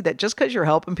need to see that just because you're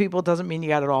helping people doesn't mean you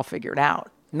got it all figured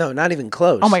out. No, not even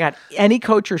close. Oh my God. Any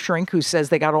coach or shrink who says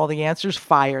they got all the answers,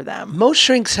 fire them. Most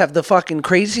shrinks have the fucking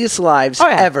craziest lives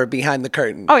ever behind the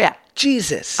curtain. Oh yeah.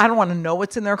 Jesus. I don't want to know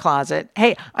what's in their closet.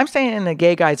 Hey, I'm staying in a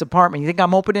gay guy's apartment. You think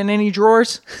I'm opening any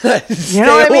drawers? You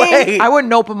know what I mean? I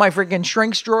wouldn't open my freaking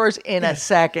shrink's drawers in a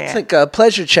second. It's like a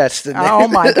pleasure chest in there. Oh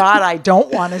my God, I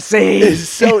don't want to see.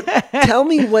 So tell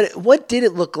me, what did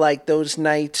it look like those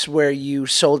nights where you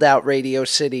sold out Radio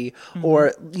City,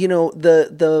 or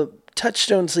the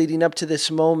touchstones leading up to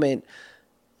this moment?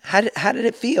 How did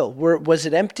it feel? Was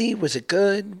it empty? Was it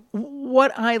good?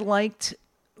 What I liked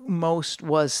most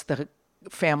was the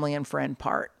family and friend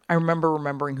part. I remember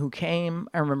remembering who came.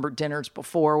 I remember dinners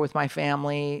before with my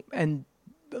family and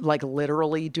like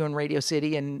literally doing Radio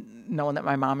City and knowing that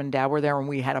my mom and dad were there, and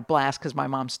we had a blast because my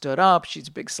mom stood up. She's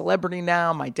a big celebrity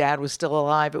now. My dad was still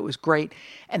alive. It was great.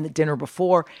 And the dinner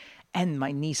before, and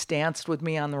my niece danced with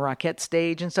me on the Rockette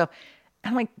stage and stuff.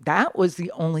 And like, that was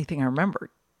the only thing I remembered.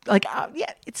 Like,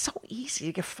 yeah, it's so easy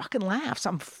to get fucking laughs.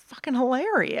 I'm fucking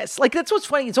hilarious. Like, that's what's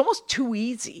funny. It's almost too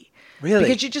easy. Really?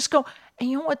 Because you just go, and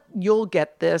you know what? You'll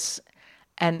get this.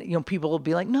 And, people will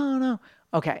be like, no.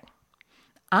 Okay.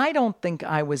 I don't think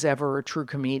I was ever a true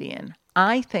comedian.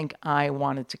 I think I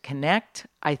wanted to connect.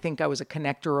 I think I was a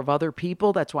connector of other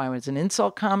people. That's why I was an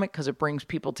insult comic, because it brings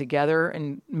people together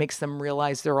and makes them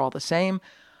realize they're all the same.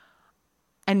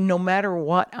 And no matter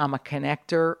what, I'm a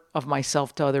connector of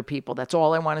myself to other people. That's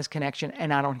all I want is connection,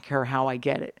 and I don't care how I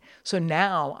get it. So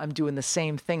now I'm doing the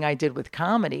same thing I did with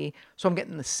comedy. So I'm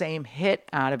getting the same hit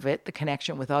out of it, the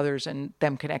connection with others and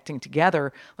them connecting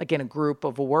together, like in a group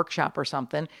of a workshop or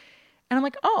something. And I'm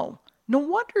like, oh, no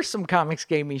wonder some comics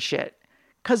gave me shit,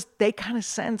 because they kind of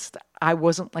sensed I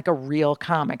wasn't like a real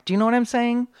comic. Do you know what I'm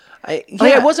saying? Yeah.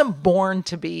 Like, I wasn't born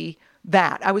to be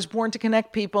that. I was born to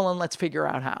connect people, and let's figure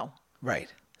out how.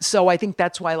 Right. So I think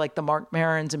that's why, like, the Mark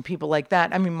Marons and people like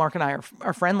that, I mean, Mark and I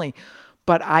are friendly,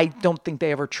 but I don't think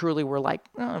they ever truly were like,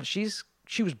 oh, she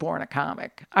was born a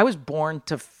comic. I was born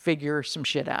to figure some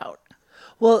shit out.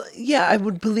 Well, yeah, I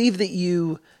would believe that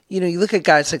you look at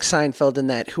guys like Seinfeld and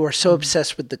that who are so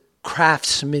obsessed with the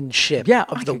craftsmanship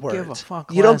of the words. Give a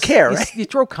fuck you less. don't care, right? You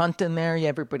throw cunt in there,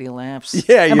 everybody laughs.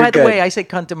 Yeah, and you're by the good. way, I say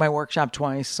cunt in my workshop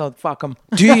twice, so fuck them.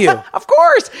 Do you? Of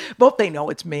course. Both they know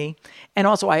it's me. And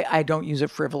also, I don't use it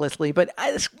frivolously. But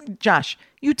Josh,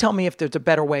 you tell me if there's a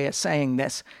better way of saying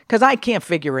this, because I can't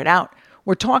figure it out.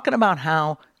 We're talking about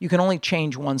how you can only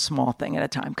change one small thing at a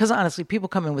time. Because honestly, people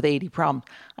come in with 80 problems.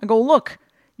 I go, look,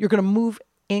 you're going to move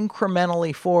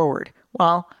incrementally forward.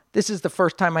 Well, this is the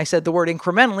first time I said the word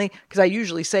incrementally, because I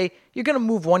usually say, you're going to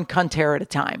move one cunt hair at a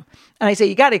time. And I say,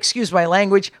 you got to excuse my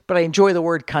language, but I enjoy the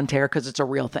word cunt hair because it's a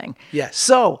real thing. Yes.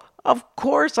 So, of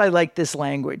course, I like this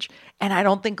language. And I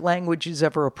don't think language is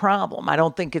ever a problem. I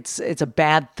don't think it's a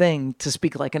bad thing to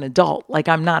speak like an adult. Like,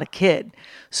 I'm not a kid.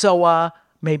 So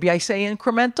maybe I say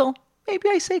incremental. Maybe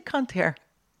I say cunt hair.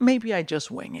 Maybe I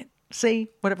just wing it. See,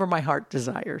 whatever my heart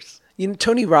desires.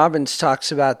 Tony Robbins talks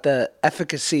about the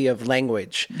efficacy of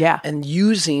language. Yeah. And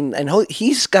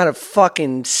he's got a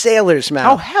fucking sailor's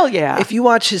mouth. Oh, hell yeah. If you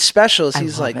watch his specials,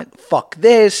 he's love like, it. fuck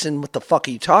this, and what the fuck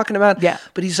are you talking about? Yeah.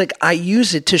 But he's like, I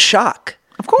use it to shock.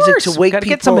 Of course. He's like, to wake gotta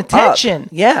people get some attention. up.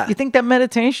 Yeah. You think that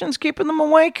meditation's keeping them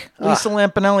awake? Lisa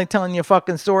Lampanelli telling you a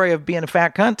fucking story of being a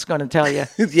fat cunt's going to tell you.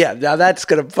 Yeah, now that's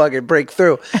going to fucking break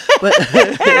through. But,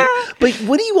 but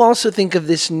what do you also think of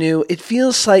this new, it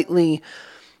feels slightly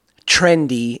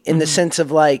trendy in the sense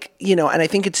of like, and I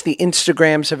think it's the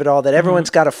Instagrams of it all, that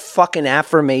everyone's got a fucking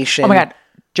affirmation. Oh my God.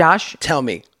 Josh. Tell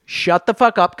me. Shut the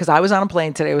fuck up, because I was on a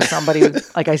plane today with somebody, who,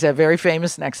 like I said, very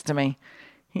famous next to me.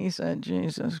 He said,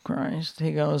 Jesus Christ.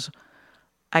 He goes,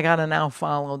 I got to now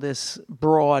follow this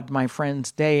broad my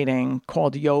friend's dating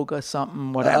called yoga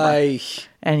something, whatever.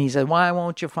 And he said, why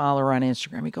won't you follow her on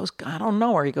Instagram? He goes, I don't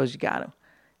know her. He goes, you got to.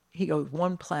 He goes,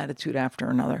 one platitude after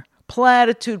another.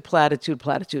 Platitude, platitude,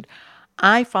 platitude.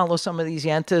 I follow some of these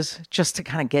yentas just to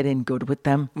kind of get in good with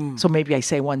them. So maybe I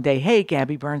say one day, hey,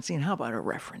 Gabby Bernstein, how about a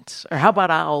reference? Or how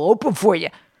about I'll open for you?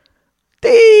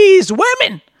 These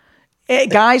women,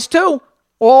 guys too,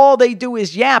 all they do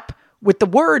is yap with the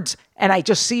words. And I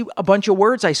just see a bunch of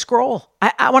words. I scroll.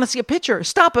 I want to see a picture.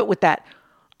 Stop it with that.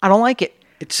 I don't like it.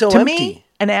 It's so to empty. me,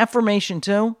 an affirmation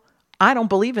too, I don't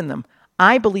believe in them.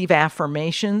 I believe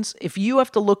affirmations. If you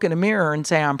have to look in a mirror and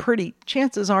say, I'm pretty,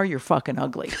 chances are you're fucking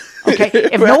ugly. Okay?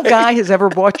 If no guy has ever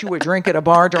bought you a drink at a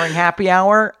bar during happy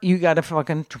hour, you got to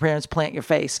fucking transplant your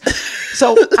face.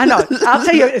 So I know. I'll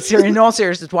tell you, in all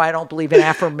seriousness, why I don't believe in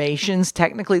affirmations.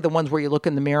 Technically, the ones where you look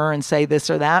in the mirror and say this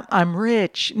or that. I'm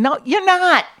rich. No, you're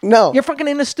not. No. You're fucking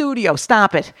in the studio.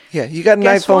 Stop it. Yeah, you got an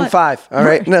Guess iPhone what? 5. All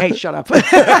right. No. Hey, shut up.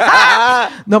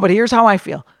 No, but here's how I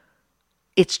feel.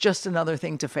 It's just another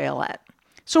thing to fail at.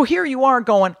 So here you are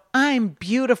going, I'm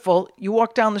beautiful. You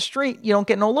walk down the street, you don't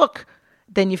get no look.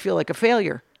 Then you feel like a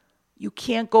failure. You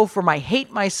can't go from I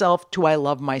hate myself to I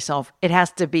love myself. It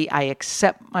has to be I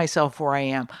accept myself where I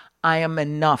am. I am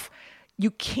enough.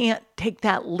 You can't take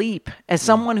that leap. As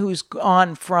someone who's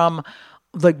gone from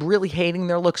like really hating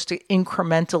their looks to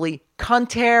incrementally,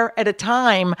 cunt hair at a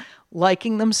time,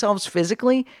 liking themselves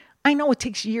physically, I know it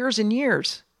takes years and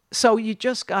years. So you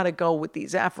just got to go with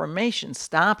these affirmations.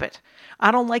 Stop it.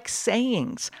 I don't like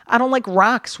sayings. I don't like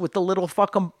rocks with the little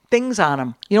fucking things on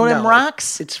them. You know them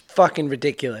rocks? It's fucking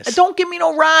ridiculous. Don't give me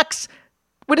no rocks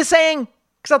with a saying,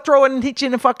 because I'll throw it and hit you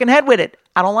in the fucking head with it.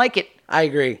 I don't like it. I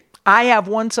agree. I have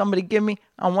somebody give me,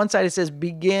 on one side it says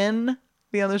begin,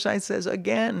 the other side says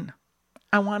again.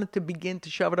 I wanted to begin to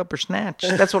shove it up or snatch.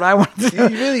 That's what I wanted to do.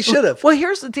 You really should have. Well,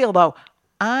 here's the deal, though.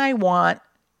 I want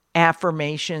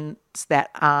affirmations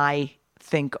that I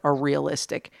think are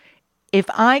realistic. If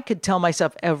I could tell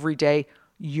myself every day,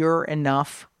 you're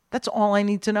enough, that's all I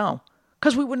need to know.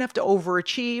 Because we wouldn't have to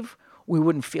overachieve. We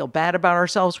wouldn't feel bad about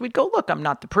ourselves. We'd go, look, I'm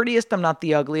not the prettiest. I'm not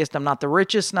the ugliest. I'm not the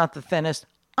richest, not the thinnest.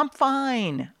 I'm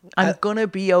fine. I'm going to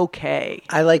be okay.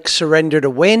 I like surrender to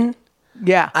win.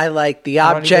 Yeah. I like the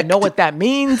I object. don't even know what that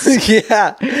means.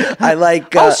 Yeah. I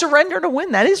like... surrender to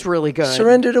win. That is really good.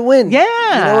 Surrender to win.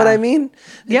 Yeah. You know what I mean?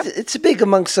 Yep. It's big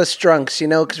amongst us drunks,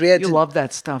 because we had You love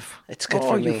that stuff. It's good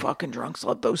for me. Oh, you fucking drunks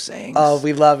love those sayings. Oh,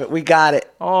 we love it. We got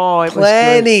it. Oh, it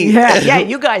Plenty. was good. Yeah,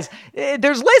 you guys,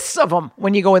 there's lists of them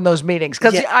when you go in those meetings.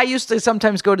 Because I used to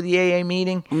sometimes go to the AA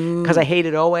meeting because I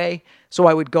hated OA. So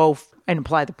I would go and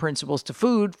apply the principles to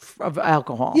food of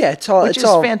alcohol. Yeah, which is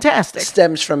fantastic.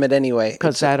 Stems from it anyway.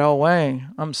 Because that OA,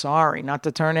 I'm sorry, not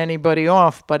to turn anybody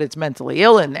off, but it's mentally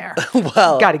ill in there.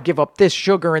 Well, got to give up this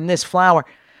sugar and this flour.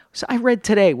 So I read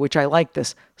today, which I like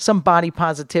this. Some body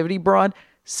positivity broad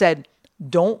said,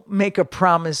 don't make a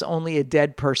promise only a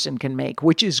dead person can make,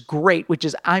 which is great, which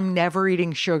is I'm never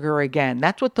eating sugar again.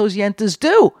 That's what those yentas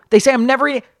do. They say, I'm never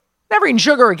eating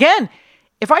sugar again.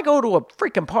 If I go to a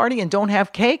freaking party and don't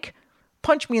have cake,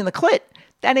 punch me in the clit.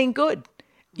 That ain't good.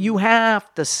 You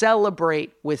have to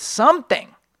celebrate with something.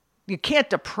 You can't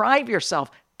deprive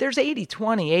yourself. There's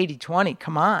 80-20, 80-20.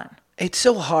 Come on. It's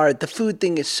so hard. The food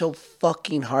thing is so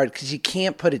fucking hard because you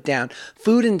can't put it down.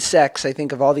 Food and sex, I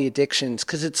think, of all the addictions,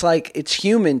 because it's like, it's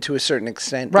human to a certain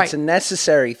extent. Right. It's a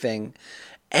necessary thing.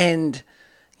 And,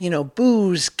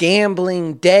 booze,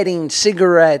 gambling, dating,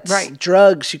 cigarettes,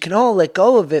 drugs, you can all let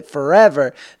go of it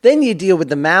forever. Then you deal with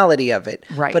the malady of it.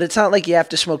 Right. But it's not like you have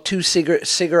to smoke 2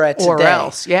 cigarettes or a day.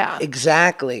 else, yeah.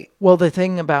 Exactly. Well, the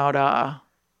thing about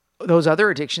those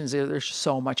other addictions, they're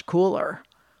so much cooler.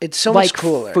 It's so much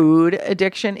cooler. Food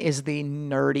addiction is the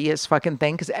nerdiest fucking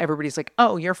thing because everybody's like,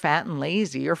 oh, you're fat and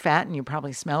lazy. You're fat and you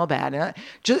probably smell bad.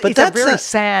 But it's a very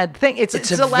sad thing. It's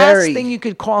the last thing you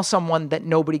could call someone that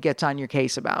nobody gets on your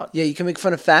case about. Yeah, you can make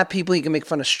fun of fat people. You can make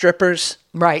fun of strippers.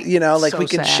 Right. Like so we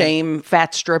can sad. shame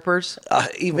fat strippers.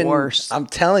 Even worse. I'm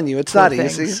telling you, it's Poor not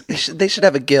things. easy. They should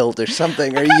have a guild or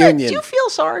something or a union. Do you feel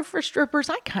sorry for strippers?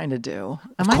 I kind of do.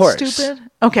 Am Of course. I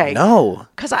stupid? Okay. No.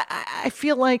 Because I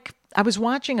feel like I was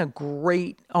watching you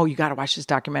got to watch this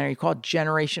documentary called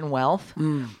Generation Wealth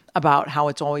about how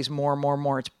it's always more and more and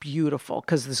more. It's beautiful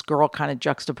because this girl kind of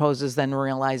juxtaposes, then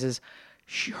realizes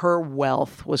her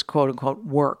wealth was quote unquote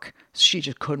work. She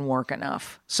just couldn't work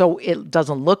enough. So it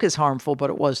doesn't look as harmful, but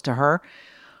it was to her.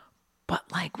 But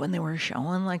like when they were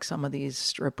showing like some of these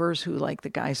strippers who like the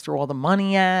guys throw all the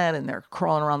money at and they're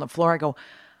crawling around the floor, I go,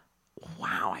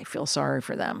 wow, I feel sorry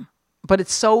for them. But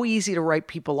it's so easy to write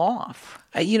people off.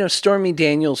 Stormy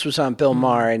Daniels was on Bill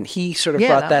Maher, and he sort of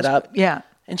brought that up. Yeah.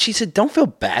 And she said, don't feel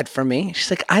bad for me.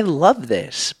 She's like, I love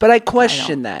this. But I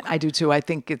question that. I do too. I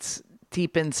think it's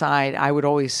deep inside. I would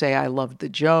always say I love the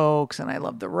jokes and I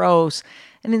love the roast.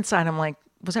 And inside I'm like,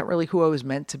 was that really who I was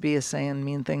meant to be, as saying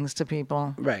mean things to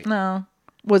people? Right. No.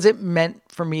 Was it meant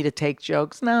for me to take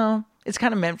jokes? No. It's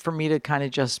kind of meant for me to kind of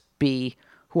just be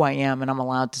who I am, and I'm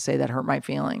allowed to say that hurt my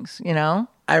feelings,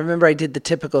 I remember I did the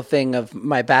typical thing of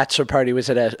my bachelor party was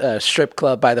at a strip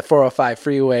club by the 405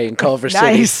 freeway in Culver City.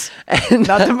 Nice. And,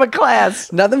 Nothing but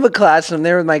class. Nothing but class. And I'm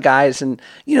there with my guys. And,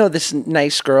 this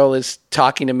nice girl is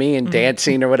talking to me and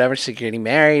dancing or whatever. She's like, getting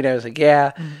married. I was like,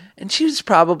 yeah. And she was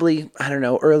probably, I don't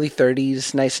know, early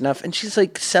 30s, nice enough. And she's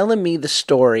like selling me the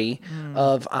story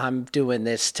of I'm doing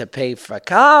this to pay for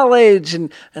college.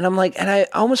 And I'm like, and I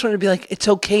almost wanted to be like, it's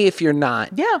okay if you're not.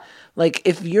 Yeah. Like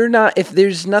if you're not, if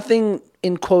there's nothing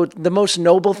in quote, the most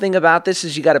noble thing about this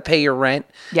is you got to pay your rent.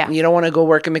 Yeah. And you don't want to go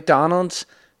work at McDonald's.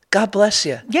 God bless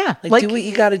you. Yeah. Like do what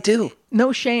you got to do.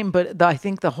 No shame. But I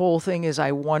think the whole thing is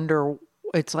I wonder,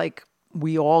 it's like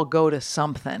we all go to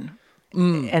something.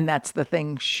 And that's the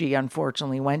thing she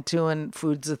unfortunately went to, and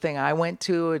food's the thing I went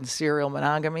to, and serial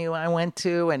monogamy I went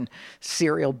to, and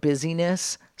serial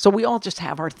busyness. So we all just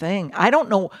have our thing. I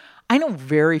know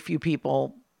very few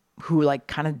people who like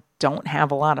kind of don't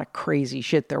have a lot of crazy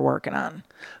shit they're working on.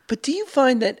 But do you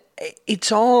find that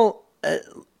it's all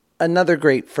another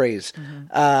great phrase?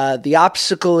 The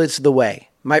obstacle is the way.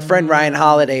 My friend Ryan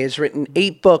Holiday has written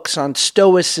 8 books on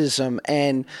stoicism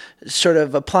and sort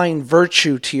of applying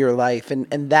virtue to your life and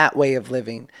that way of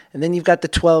living. And then you've got the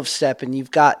 12-step and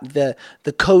you've got the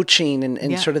coaching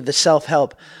and sort of the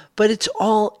self-help. But it's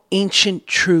all ancient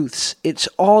truths. It's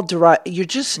all derived. You're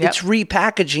just, it's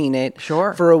repackaging it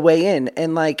for a way in.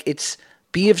 And like, it's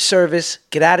be of service,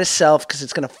 get out of self because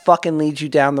it's going to fucking lead you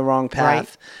down the wrong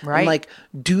path. Right. And like,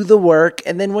 do the work.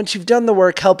 And then once you've done the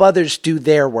work, help others do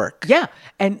their work. Yeah.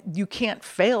 And you can't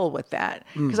fail with that.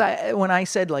 Because when I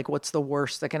said, like, what's the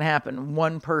worst that can happen?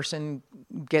 One person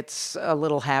gets a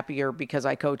little happier because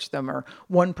I coach them, or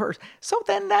one person. So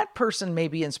then that person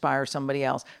maybe inspires somebody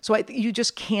else. So you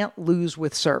just can't lose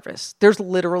with service. There's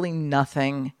literally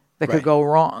nothing that could go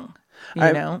wrong.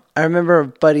 You know? I remember a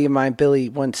buddy of mine, Billy,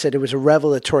 once said it was a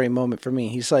revelatory moment for me.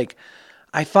 He's like,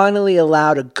 I finally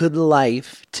allowed a good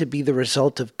life to be the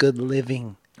result of good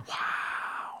living.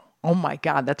 Wow. Oh my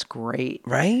God, that's great.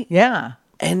 Right? Yeah.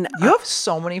 And you have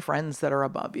so many friends that are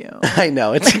above you. I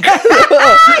know. It's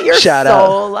incredible. You're Shout so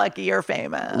out. lucky you're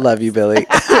famous. Love you, Billy.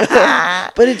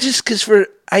 But it's just because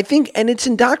I think, and it's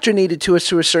indoctrinated to us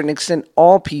to a certain extent,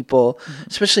 all people,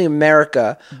 especially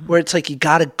America, where it's like you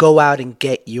got to go out and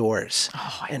get yours.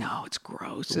 Oh, I know. It's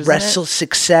gross, isn't wrestle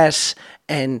success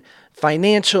and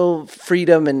financial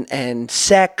freedom and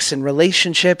sex and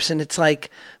relationships. And it's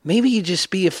like, maybe you just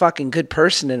be a fucking good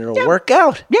person and it'll work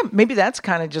out. Yeah, maybe that's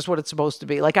kind of just what it's supposed to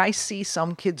be. Like, I see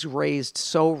some kids raised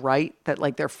so right that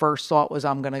like their first thought was,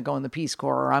 I'm going to go in the Peace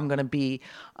Corps, or I'm going to be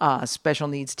a special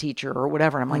needs teacher or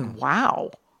whatever. And I'm like,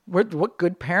 wow. What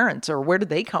good parents, or where did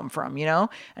they come from, you know?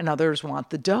 And others want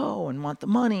the dough and want the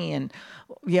money. And,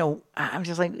 you know, I'm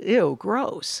just like, ew,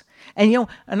 gross. And, you know,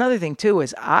 another thing too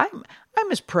is I'm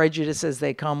as prejudiced as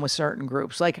they come with certain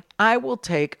groups. Like, I will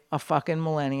take a fucking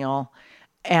millennial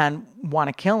and want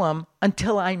to kill him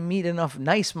until I meet enough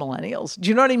nice millennials. Do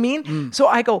you know what I mean? So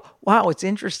I go, wow, it's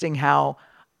interesting how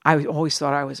I always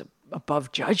thought I was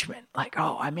above judgment. Like,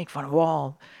 oh, I make fun of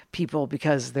all people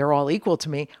because they're all equal to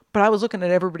me. But I was looking at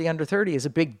everybody under 30 as a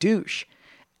big douche.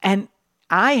 And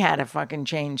I had to fucking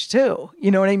change too.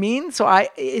 You know what I mean? So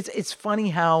it's funny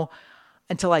how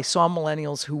until I saw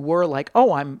millennials who were like,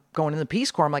 oh, I'm going in the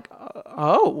Peace Corps. I'm like,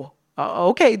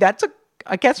 okay,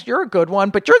 I guess you're a good one,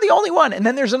 but you're the only one. And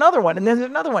then there's another one, and then there's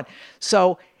another one.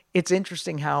 So it's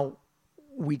interesting how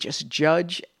we just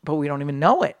judge, but we don't even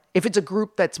know it. If it's a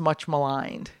group that's much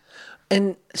maligned.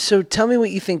 And so tell me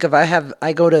what you think of,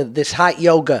 I go to this hot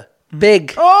yoga,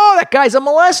 Big. Oh, that guy's a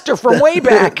molester from way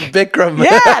back. Bikram.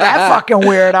 Yeah, that fucking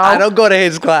weirdo. I don't go to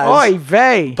his class. Oy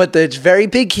vey. But it's very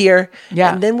big here.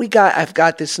 Yeah. And then I've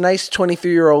got this nice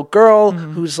 23-year-old girl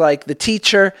who's like the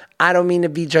teacher. I don't mean to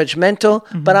be judgmental,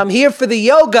 but I'm here for the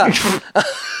yoga.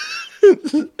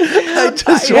 I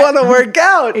just want to work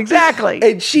out. Exactly.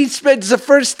 And she spends the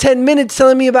first 10 minutes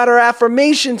telling me about her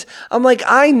affirmations. I'm like,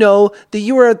 I know that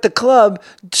you were at the club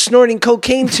snorting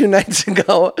cocaine 2 nights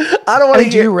ago. I don't want to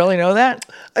Do you really know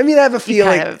that? I mean, I have a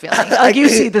feeling. I have a feeling. Like, you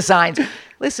see the signs.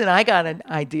 Listen, I got an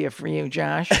idea for you,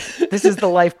 Josh. This is the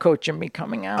life coach in me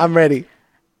coming out. I'm ready.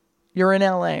 You're in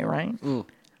LA, right?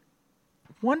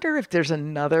 Wonder if there's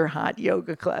another hot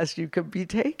yoga class you could be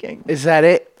taking. Is that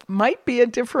it? Might be a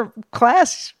different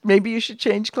class. Maybe you should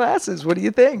change classes. What do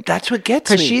you think? That's what gets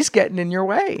me. Because she's getting in your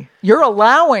way. You're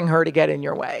allowing her to get in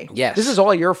your way. Yes. This is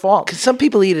all your fault. Because some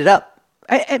people eat it up.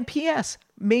 And P.S.,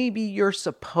 maybe you're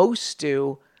supposed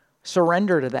to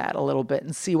surrender to that a little bit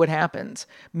and see what happens.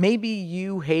 Maybe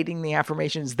you hating the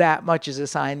affirmations that much is a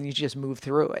sign you just move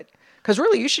through it. Because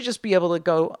really, you should just be able to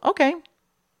go, okay,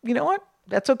 you know what?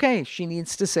 That's okay. She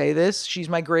needs to say this. She's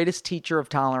my greatest teacher of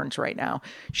tolerance right now.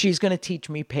 She's going to teach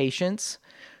me patience.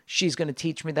 She's going to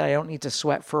teach me that I don't need to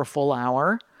sweat for a full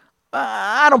hour.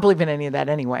 I don't believe in any of that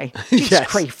anyway. Jesus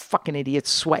Christ, fucking idiots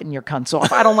sweating your cunts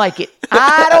off. I don't like it.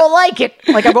 I don't like it.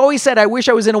 Like I've always said, I wish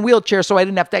I was in a wheelchair so I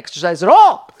didn't have to exercise at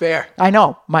all. Fair. I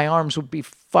know. My arms would be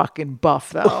fucking buff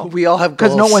though. We all have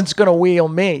goals. Because no one's going to wheel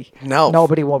me. No.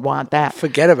 Nobody would want that.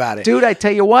 Forget about it. Dude, I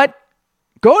tell you what.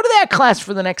 Go to that class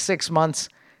for the next 6 months.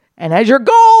 And as your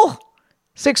goal,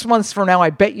 6 months from now, I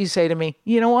bet you say to me,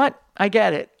 you know what? I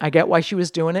get it. I get why she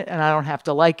was doing it, and I don't have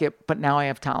to like it, but now I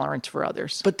have tolerance for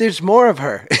others. But there's more of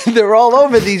her. They're all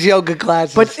over these yoga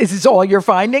classes. But is this all you're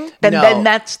finding? Then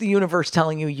that's the universe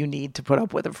telling you need to put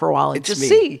up with it for a while and just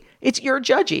see. You're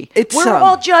judgy. We're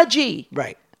all judgy.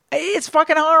 Right. It's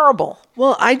fucking horrible.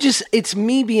 Well, it's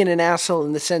me being an asshole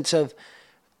in the sense of,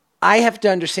 I have to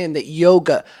understand that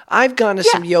yoga, I've gone to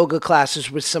some yoga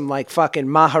classes with some like fucking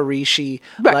Maharishi,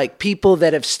 like people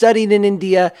that have studied in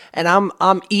India, and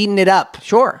I'm eating it up.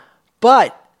 Sure.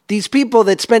 But these people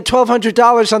that spent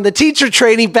 $1,200 on the teacher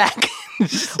training back.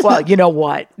 Well, you know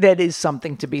what? That is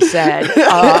something to be said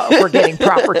for getting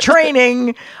proper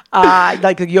training.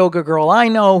 Like a yoga girl I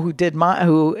know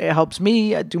who helps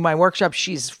me do my workshop.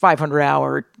 She's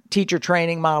 500-hour teacher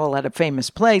training model at a famous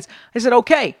place. I said,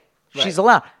 okay, she's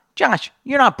allowed. Josh,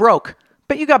 you're not broke.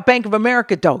 But you got Bank of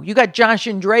America, though. You got Josh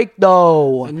and Drake,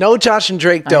 though. No Josh and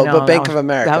Drake, though, but Bank of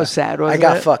America. That was sad, wasn't I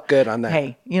got it? fucked good on that.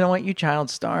 Hey, you know what? You child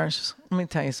stars. Let me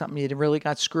tell you something. You really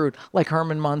got screwed. Like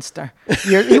Herman Munster.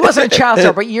 He wasn't a child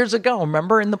star, but years ago,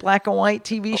 remember in the black and white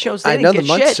TV shows? They I didn't know get the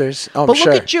Munsters. Shit. Oh, I'm but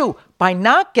sure. Look at you. By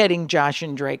not getting Josh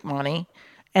and Drake money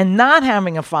and not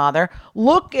having a father,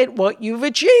 look at what you've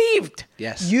achieved.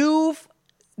 Yes. You've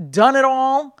done it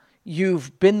all.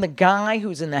 You've been the guy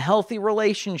who's in the healthy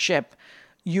relationship.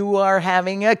 You are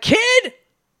having a kid.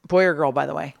 Boy or girl, by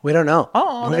the way. We don't know.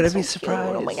 Oh, we're going to be so cute.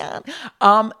 surprised. Oh, my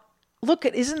God. Look,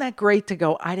 isn't that great to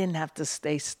go, I didn't have to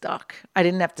stay stuck. I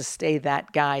didn't have to stay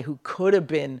that guy who could have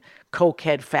been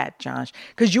cokehead fat Josh.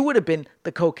 Because you would have been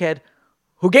the cokehead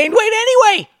who gained weight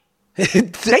anyway.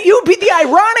 That you would be the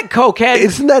ironic cokehead.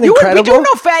 Isn't that you incredible? You wouldn't be doing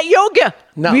no fat yoga.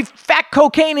 No. Be fat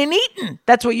cocaine and eating.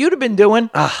 That's what you'd have been doing.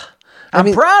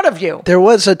 I'm proud of you. There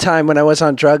was a time when I was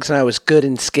on drugs and I was good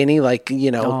and skinny, like,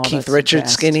 Keith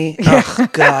Richards skinny. Oh,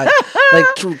 God.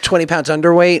 Like 20 pounds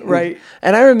underweight. Right.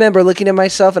 And I remember looking at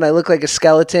myself and I looked like a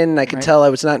skeleton and I could tell I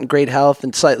was not in great health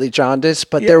and slightly jaundiced.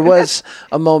 But there was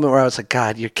a moment where I was like,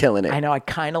 God, you're killing it. I know. I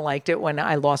kind of liked it when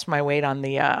I lost my weight on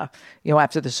the,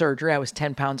 after the surgery, I was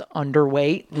 10 pounds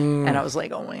underweight. And I was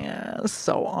like, oh my God, that's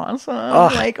so awesome.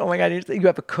 Like, oh my God, you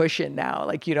have a cushion now.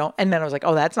 Like, you don't. And then I was like,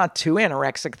 oh, that's not too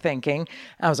anorexic thinking.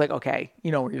 And I was like, okay,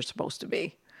 you know where you're supposed to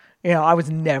be. I was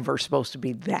never supposed to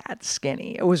be that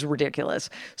skinny. It was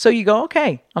ridiculous. So you go,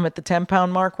 okay, I'm at the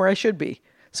 10-pound mark where I should be.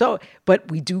 So,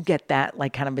 but we do get that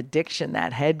like kind of addiction,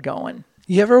 that head going.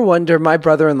 You ever wonder, my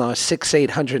brother-in-law is 6'8",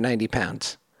 190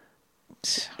 pounds.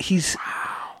 He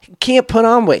can't put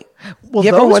on weight. Well,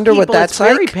 you ever wonder what that's it's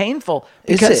like? very painful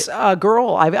because a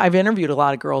girl, I've interviewed a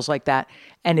lot of girls like that,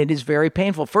 and it is very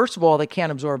painful. First of all, they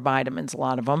can't absorb vitamins, a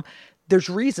lot of them. There's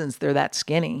reasons they're that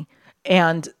skinny,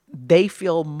 and they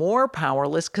feel more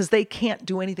powerless because they can't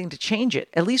do anything to change it.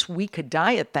 At least we could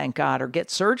diet, thank God, or get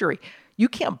surgery. You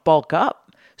can't bulk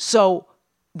up. So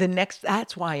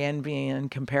that's why envy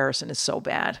and comparison is so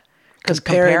bad. Because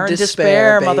compare and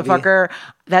despair, baby. motherfucker.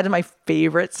 That is my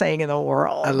favorite saying in the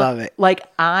world. I love it. Like,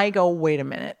 I go, wait a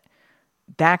minute.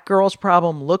 That girl's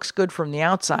problem looks good from the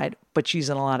outside, but she's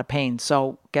in a lot of pain.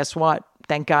 So guess what?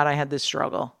 Thank God I had this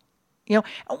struggle.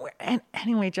 And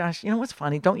anyway, Josh, you know what's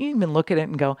funny? Don't you even look at it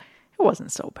and go, it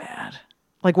wasn't so bad.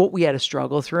 Like what we had to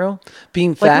struggle through.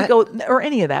 Being fat? Like we go, or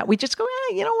any of that. We just go,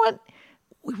 you know what?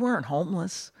 We weren't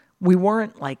homeless. We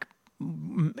weren't like,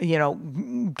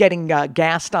 getting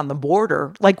gassed on the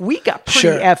border. Like we got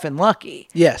pretty effing lucky.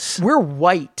 Yes. We're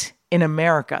white in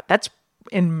America. That's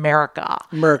in America.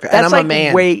 That's and I'm like a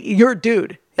man. You're a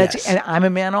dude. Yes. And I'm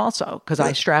a man also because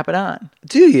I strap it on.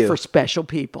 Do you? For special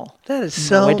people. That is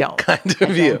so I don't. kind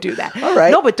of you. I don't do that. All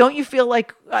right. No, but don't you feel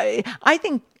like I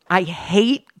think I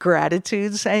hate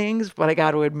gratitude sayings, but I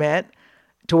got to admit,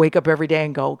 to wake up every day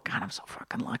and go, God, I'm so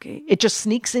fucking lucky. It just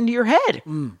sneaks into your head.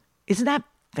 Isn't that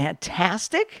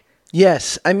fantastic?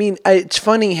 Yes. I mean, it's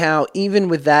funny how even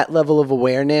with that level of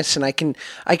awareness, and I can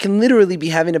literally be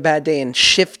having a bad day and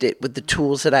shift it with the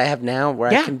tools that I have now where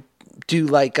I can do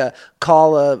like a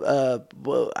I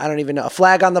don't even know, a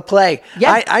flag on the play.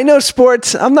 Yeah. I know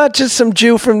sports. I'm not just some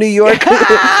Jew from New York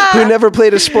who never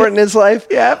played a sport in his life.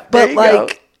 Yeah. But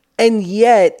like, and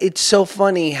yet it's so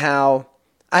funny how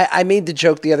I made the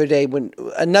joke the other day when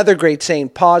another great saying,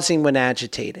 pausing when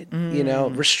agitated,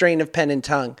 restraint of pen and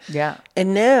tongue. Yeah.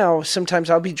 And now sometimes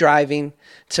I'll be driving,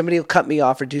 somebody will cut me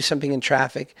off or do something in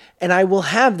traffic, and I will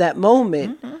have that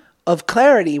moment of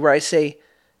clarity where I say,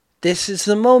 this is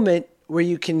the moment where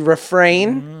you can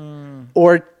refrain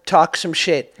or talk some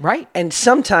shit. Right. And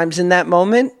sometimes in that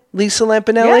moment, Lisa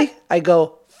Lampanelli, I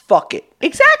go, fuck it.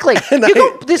 Exactly.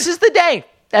 This is the day.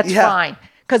 That's fine.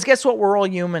 Because guess what? We're all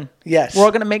human. Yes. We're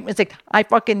all going to make mistakes. I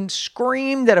fucking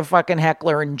screamed at a fucking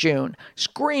heckler in June.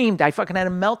 Screamed. I fucking had a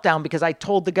meltdown because I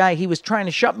told the guy he was trying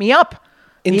to shut me up.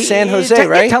 In San Jose,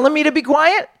 right? Telling me to be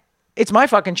quiet. It's my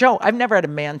fucking show. I've never had a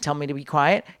man tell me to be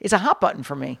quiet. It's a hot button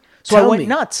for me. So I went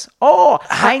nuts. Oh,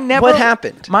 I never. What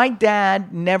happened? My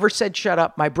dad never said shut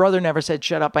up. My brother never said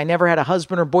shut up. I never had a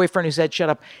husband or boyfriend who said shut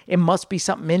up. It must be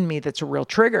something in me that's a real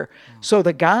trigger. So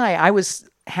the guy, I was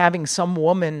having some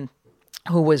woman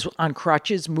who was on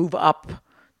crutches move up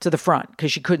to the front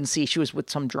because she couldn't see. She was with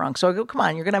some drunk. So I go, come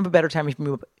on, you're going to have a better time if you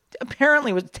move up.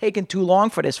 apparently was taking too long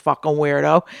for this fucking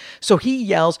weirdo. So he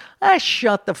yells,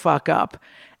 shut the fuck up.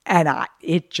 And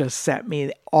it just set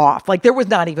me off. Like, there was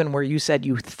not even where you said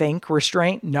you think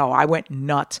restraint. No, I went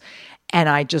nuts. And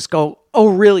I just go, oh,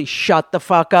 really? Shut the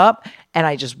fuck up. And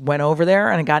I just went over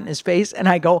there and I got in his face. And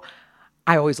I go,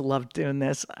 I always loved doing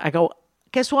this. I go,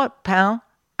 guess what, pal?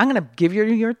 I'm going to give you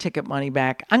your ticket money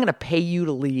back. I'm going to pay you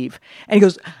to leave. And he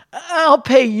goes, I'll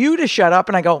pay you to shut up.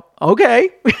 And I go,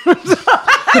 okay.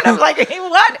 And I'm like, hey,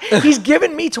 what? He's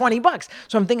giving me $20.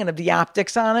 So I'm thinking of the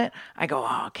optics on it. I go,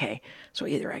 oh, okay. So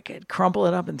either I could crumple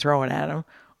it up and throw it at him,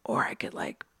 or I could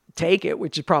like take it,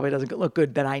 which probably doesn't look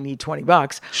good that I need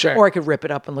 $20. Sure. Or I could rip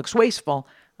it up and looks wasteful.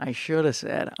 I should have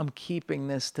said, I'm keeping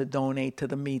this to donate to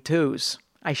the Me Too's.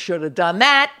 I should have done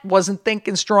that. Wasn't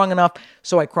thinking strong enough.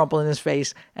 So I crumpled in his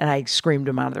face and I screamed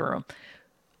him out of the room.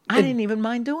 I didn't even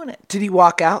mind doing it. Did he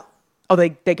walk out? Oh, they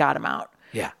got him out.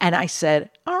 Yeah. And I said,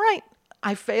 all right,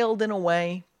 I failed in a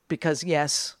way because,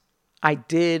 yes, I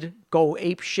did go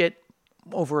ape shit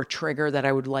over a trigger that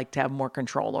I would like to have more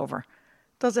control over.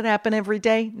 Does it happen every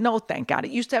day? No, thank God.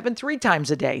 It used to happen 3 times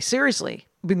a day. Seriously.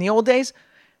 In the old days.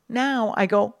 Now I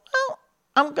go, well,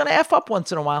 I'm going to F up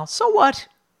once in a while. So what?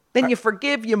 Then you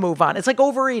forgive, you move on. It's like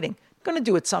overeating. Going to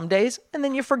do it some days, and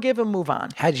then you forgive and move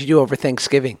on. How'd you do over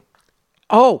Thanksgiving?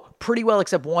 Oh, pretty well,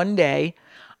 except one day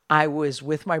I was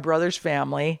with my brother's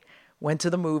family, went to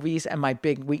the movies, and my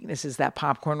big weakness is that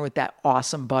popcorn with that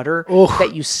awesome butter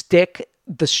that you stick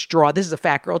the straw. This is a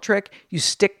fat girl trick. You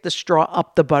stick the straw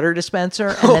up the butter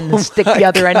dispenser and then stick the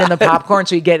other end in the popcorn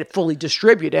so you get it fully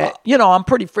distributed. You know, I'm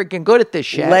pretty freaking good at this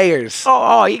shit. Layers.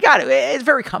 Oh, you got it. It's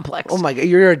very complex. Oh my God,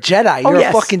 you're a Jedi. You're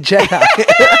a fucking Jedi.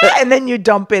 And then you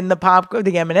dump in the popcorn,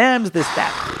 the M&Ms, this,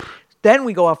 that. Then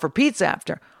we go out for pizza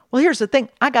after. Well, here's the thing.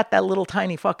 I got that little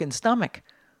tiny fucking stomach.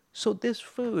 So this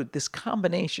food, this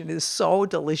combination is so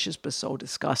delicious but so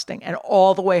disgusting. And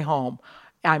all the way home,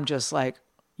 I'm just like,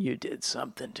 you did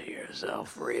something to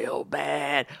yourself real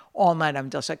bad. All night, I'm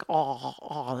just like,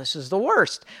 oh, this is the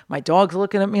worst. My dog's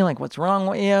looking at me like, what's wrong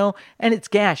with you? And it's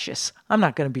gaseous. I'm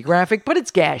not going to be graphic, but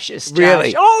it's gaseous. Josh.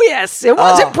 Really? Oh, yes. It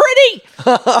wasn't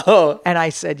pretty. And I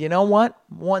said, you know what?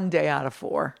 1 day out of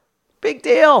 4. Big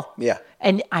deal. Yeah.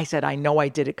 And I said, I know I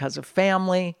did it because of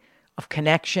family, of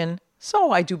connection.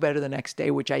 So I do better the next day,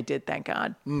 which I did, thank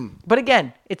God. But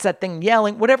again, it's that thing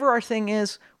yelling. Whatever our thing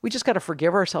is, we just got to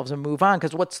forgive ourselves and move on,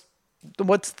 because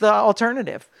what's the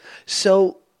alternative?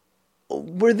 So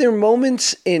were there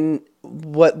moments in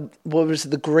what was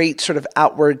the great sort of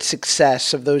outward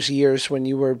success of those years when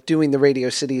you were doing the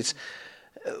Radio Cities?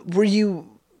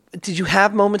 Did you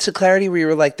have moments of clarity where you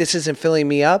were like, this isn't filling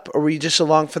me up, or were you just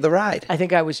along for the ride? I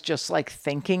think I was just like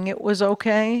thinking it was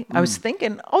okay. I was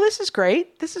thinking, oh, this is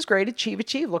great. This is great.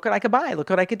 Achieve. Look what I could buy. Look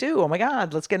what I could do. Oh my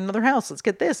God, let's get another house. Let's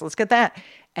get this. Let's get that.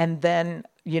 And then,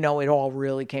 you know, it all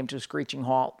really came to a screeching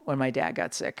halt when my dad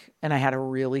got sick. And I had to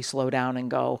really slow down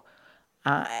and go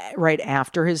right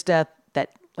after his death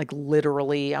that like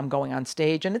literally I'm going on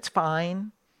stage and it's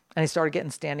fine. And I started getting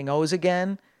standing O's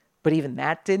again. But even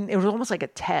that didn't, it was almost like a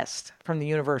test from the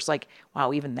universe. Like,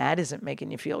 wow, even that isn't making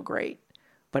you feel great.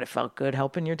 But it felt good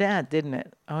helping your dad, didn't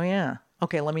it? Oh, yeah.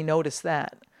 Okay, let me notice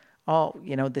that. Oh,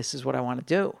 you know, this is what I want to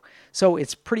do. So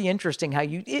it's pretty interesting how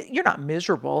you're not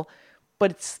miserable,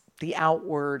 but it's the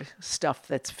outward stuff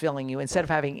that's filling you. Instead of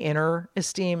having inner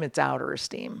esteem, it's outer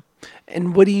esteem.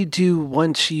 And what do you do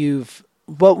once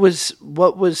what was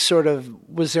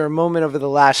there a moment over the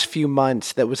last few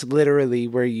months that was literally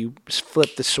where you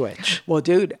flipped the switch? Well,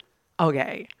 dude,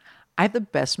 okay. I have the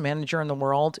best manager in the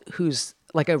world who's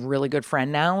like a really good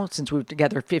friend now since we've been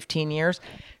together 15 years.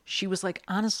 She was like,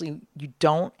 honestly, you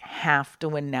don't have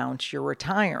to announce you're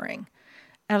retiring.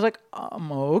 And I was like,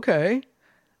 okay.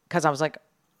 Because I was like,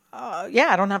 yeah,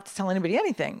 I don't have to tell anybody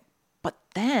anything. But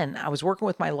then I was working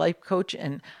with my life coach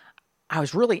and I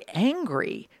was really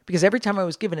angry because every time I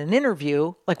was given an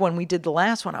interview, like when we did the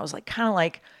last one, I was like kind of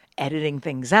like editing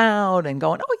things out and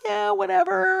going, oh yeah,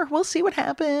 whatever. We'll see what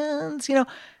happens, you know?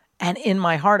 And in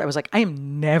my heart, I was like, I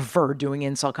am never doing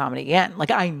insult comedy again.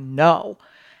 Like I know.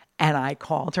 And I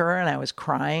called her and I was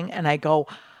crying and I go,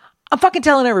 I'm fucking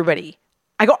telling everybody.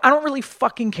 I go, I don't really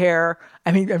fucking care.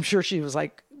 I mean, I'm sure she was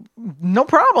like, no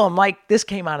problem. Like this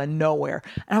came out of nowhere.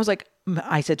 And I was like,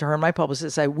 I said to her and my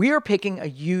publicist, we are picking a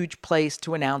huge place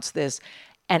to announce this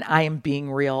and I am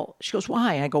being real. She goes,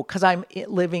 why? I go, because I'm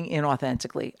living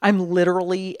inauthentically. I'm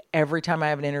literally, every time I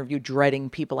have an interview, dreading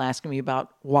people asking me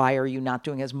about why are you not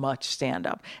doing as much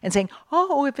stand-up and saying,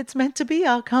 oh, if it's meant to be,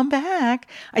 I'll come back.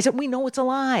 I said, we know it's a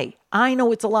lie. I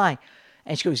know it's a lie.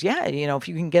 And she goes, yeah, you know, if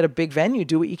you can get a big venue,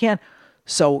 do what you can.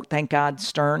 So thank God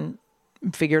Stern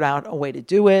figured out a way to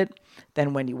do it.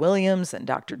 then Wendy Williams, and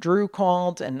Dr. Drew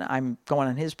called, and I'm going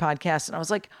on his podcast. And I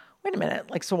was like, wait a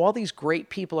minute. Like, so all these great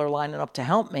people are lining up to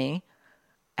help me.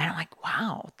 And I'm like,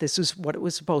 wow, this is what it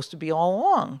was supposed to be all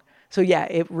along. So yeah,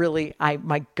 it really,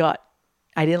 my gut,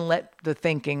 I didn't let the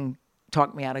thinking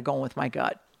talk me out of going with my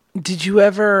gut. Did you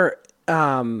ever,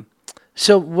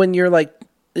 so when you're like,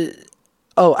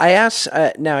 I asked,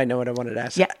 now I know what I wanted to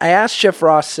ask. Yeah. I asked Jeff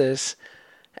Ross this,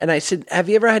 and I said, have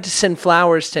you ever had to send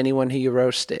flowers to anyone who you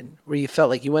roasted, where you felt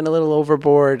like you went a little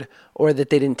overboard or that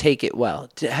they didn't take it well?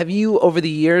 Have you, over the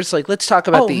years, like, let's talk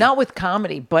about not with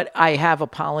comedy, but I have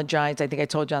apologized. I think I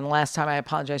told you on the last time I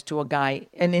apologized to a guy,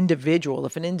 an individual.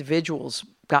 If an individual's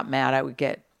got mad, I would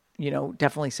get,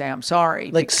 definitely say I'm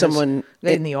sorry. Like someone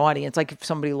in the audience, like if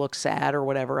somebody looks sad or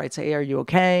whatever, I'd say, are you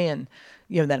okay? And,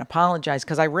 then apologize,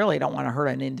 because I really don't want to hurt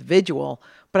an individual,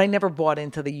 but I never bought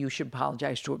into the you should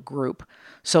apologize to a group.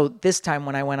 So this time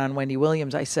when I went on Wendy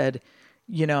Williams, I said,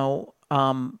 I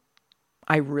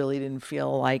really didn't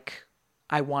feel like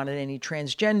I wanted any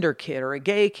transgender kid or a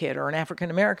gay kid or an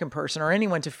African-American person or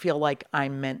anyone to feel like I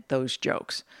meant those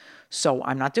jokes. So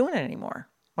I'm not doing it anymore.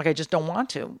 Like, I just don't want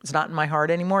to. It's not in my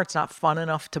heart anymore. It's not fun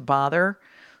enough to bother.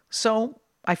 So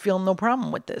I feel no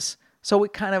problem with this. So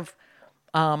it kind of,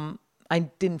 I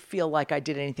didn't feel like I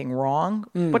did anything wrong,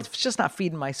 but if it's just not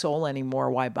feeding my soul anymore,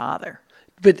 why bother?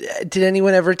 But did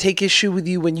anyone ever take issue with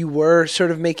you when you were sort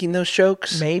of making those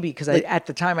jokes? Maybe, because at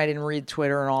the time I didn't read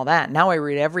Twitter and all that. Now I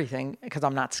read everything because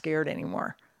I'm not scared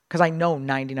anymore. Because I know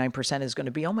 99% is going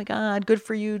to be, oh my God, good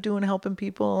for you helping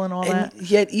people and all that.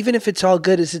 Yet, even if it's all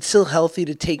good, is it still healthy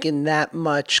to take in that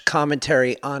much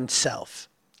commentary on self?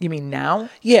 You mean now?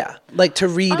 Yeah, like to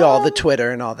read all the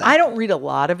Twitter and all that. I don't read a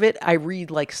lot of it. I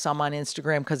read like some on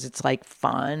Instagram because it's like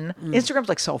fun. Instagram's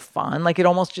like so fun. Like it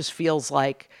almost just feels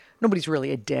like nobody's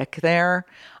really a dick there.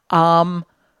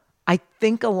 I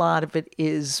think a lot of it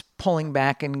is pulling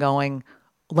back and going,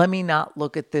 let me not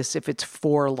look at this if it's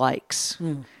for likes.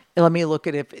 Let me look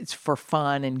at it if it's for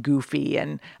fun and goofy.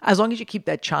 And as long as you keep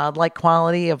that childlike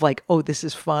quality of like, oh, this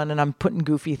is fun and I'm putting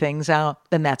goofy things out,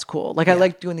 then that's cool. Like I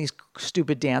like doing these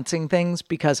stupid dancing things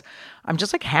because I'm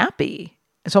just like happy.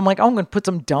 And so I'm like, oh, I'm going to put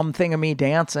some dumb thing of me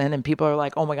dancing. And people are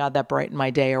like, oh my God, that brightened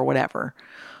my day or whatever.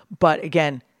 But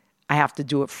again, I have to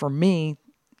do it for me,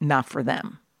 not for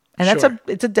them. And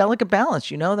it's a delicate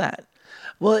balance. You know that.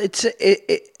 Well,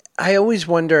 I always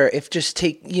wonder if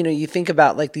you think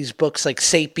about like these books like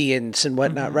Sapiens and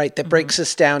whatnot, right? That breaks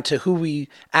us down to who we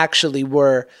actually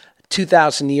were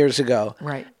 2,000 years ago.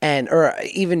 Right. Or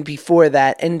even before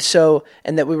that. And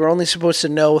that we were only supposed to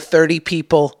know 30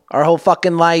 people our whhole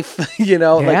fucking life,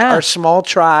 like our small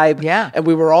tribe. Yeah. And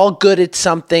we were all good at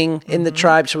something in the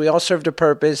tribe. So we all served a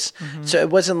purpose. So it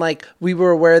wasn't like we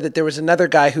were aware that there was another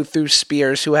guy who threw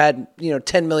spears who had,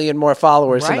 10 million more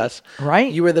followers than us.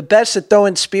 Right. You were the best at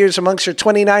throwing spears amongst your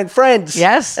 29 friends.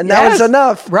 Yes. And that was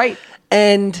enough. Right.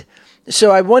 And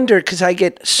so I wonder, because I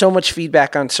get so much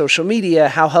feedback on social media,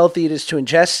 how healthy it is to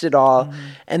ingest it all.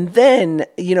 And then,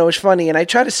 it's funny, and I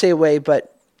try to stay away,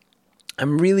 but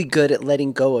I'm really good at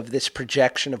letting go of this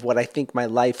projection of what I think my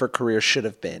life or career should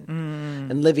have been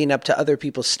and living up to other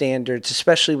people's standards,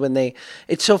 especially when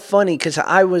it's so funny because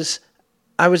I was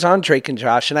on Drake and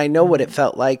Josh and I know what it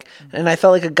felt like. And I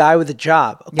felt like a guy with a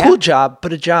job, a cool job,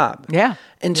 but a job. Yeah.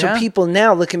 And so people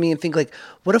now look at me and think like,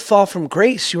 what a fall from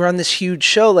grace. You were on this huge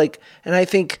show. And I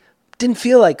think, didn't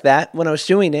feel like that when I was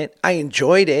doing it. I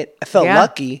enjoyed it. I felt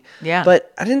lucky. Yeah.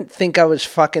 But I didn't think I was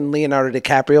fucking Leonardo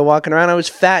DiCaprio walking around. I was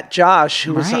Fat Josh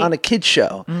who was on a kid's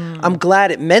show. I'm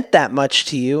glad it meant that much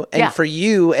to you. And for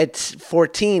you at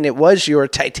 14, it was your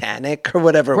Titanic or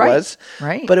whatever it was.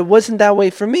 Right. But it wasn't that way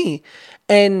for me.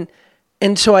 And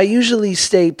so I usually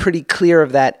stay pretty clear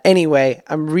of that. Anyway,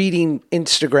 I'm reading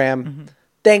Instagram.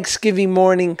 Thanksgiving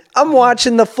morning. I'm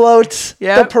watching the floats,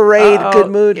 the parade,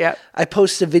 good mood. Yep. I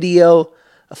post a video,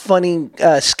 a funny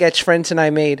sketch friends and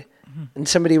I made. And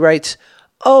somebody writes,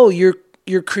 oh, your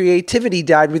creativity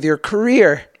died with your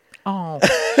career. Oh,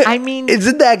 I mean.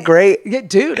 Isn't that great? Yeah,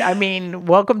 dude, I mean,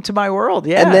 welcome to my world.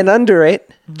 Yeah. And then under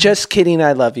it, just kidding,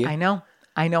 I love you. I know.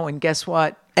 And guess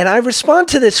what? And I respond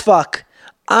to this fuck.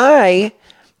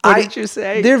 What did you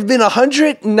say? There have been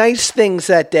 100 nice things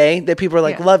that day that people are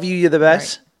like, love you, you're the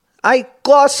best. Right. I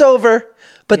gloss over,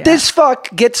 but this fuck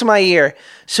gets my ear.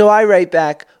 So I write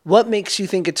back, what makes you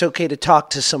think it's okay to talk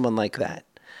to someone like that?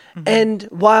 And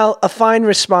while a fine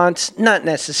response, not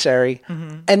necessary.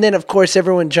 And then, of course,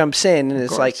 everyone jumps in and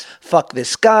is like, fuck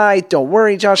this guy. Don't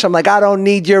worry, Josh. I'm like, I don't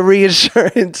need your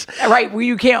reassurance. Right. Well,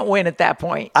 you can't win at that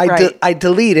point. I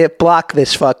delete it, block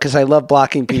this fuck, because I love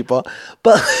blocking people.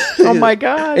 But oh, my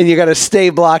God. And you got to stay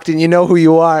blocked and you know who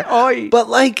you are. Oy. But,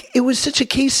 like, it was such a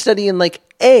case study. And, like,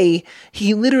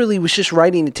 he literally was just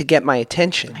writing it to get my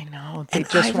attention. I know. They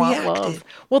just want love.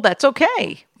 Well, that's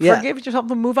okay. Yeah. Forgive yourself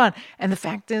and move on. And the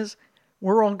fact is,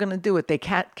 we're all going to do it. They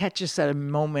can't catch us at a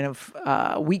moment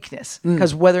of weakness.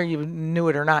 Because whether you knew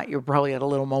it or not, you're probably at a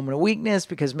little moment of weakness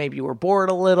because maybe you were bored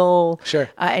a little. Sure.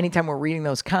 Anytime we're reading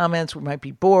those comments, we might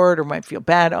be bored or might feel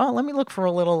bad. Oh, let me look for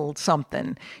a little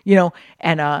something, you know.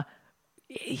 And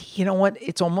you know what?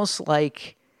 It's almost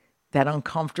like that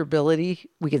uncomfortability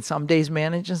we can some days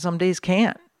manage and some days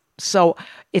can't. So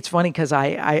it's funny because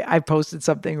I posted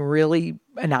something really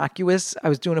innocuous. I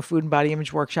was doing a food and body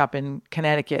image workshop in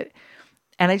Connecticut,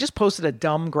 and I just posted a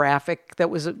dumb graphic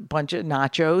that was a bunch of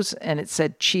nachos, and it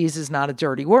said cheese is not a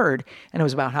dirty word. And it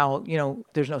was about how, you know,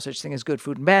 there's no such thing as good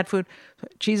food and bad food.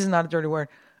 Cheese is not a dirty word.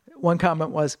 One comment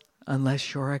was,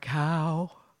 unless you're a cow.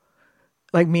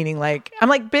 Like, meaning, like, I'm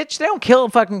like, bitch, they don't kill a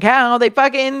fucking cow. They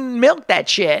fucking milk that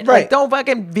shit. Right. Like, don't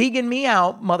fucking vegan me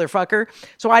out, motherfucker.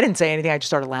 So I didn't say anything. I just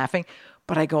started laughing.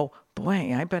 But I go,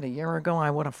 boy, I bet a year ago I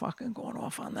would have fucking gone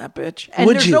off on that bitch. And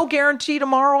there's no guarantee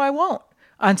tomorrow I won't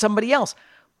on somebody else.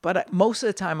 But most of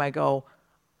the time I go,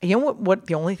 you know what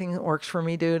the only thing that works for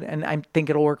me, dude, and I think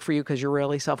it'll work for you because you're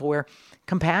really self-aware,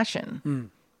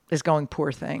 compassion is going,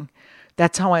 poor thing.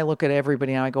 That's how I look at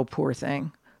everybody now. I go, poor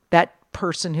thing. That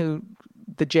person who...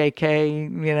 the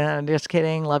JK, you know, just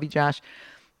kidding. Love you, Josh.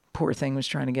 Poor thing was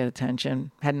trying to get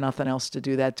attention. Had nothing else to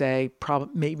do that day. Probably,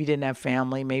 maybe didn't have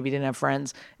family. Maybe didn't have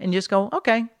friends. And just go,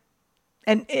 okay.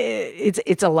 And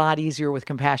it's a lot easier with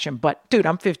compassion. But, dude,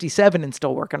 I'm 57 and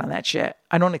still working on that shit.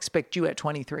 I don't expect you at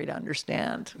 23 to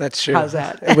understand. That's true. How's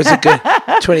that? It was a good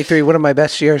 23, one of my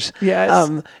best years.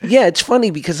 Yes. Yeah, it's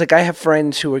funny because, like, I have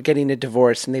friends who are getting a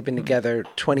divorce and they've been together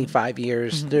 25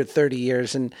 years, 30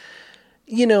 years. And,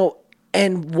 you know,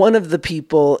 and one of the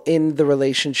people in the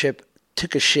relationship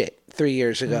took a shit 3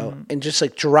 years ago and just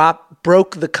like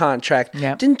broke the contract.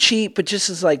 Yep. Didn't cheat, but just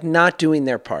is like not doing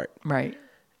their part. Right.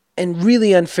 And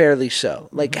really unfairly so.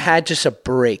 Like had just a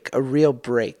real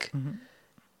break.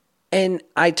 And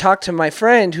I talked to my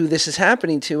friend who this is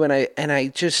happening to, and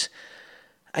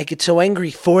I get so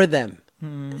angry for them.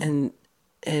 And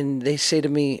they say to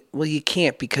me, well, you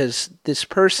can't because this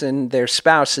person, their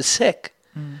spouse, is sick.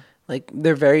 Like,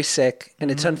 they're very sick, and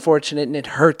it's unfortunate, and it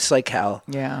hurts like hell.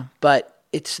 Yeah. But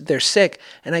they're sick.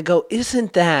 And I go,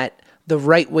 isn't that the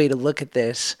right way to look at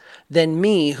this than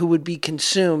me, who would be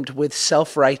consumed with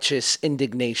self-righteous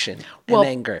indignation and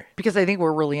anger? Because I think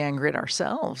we're really angry at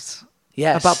ourselves.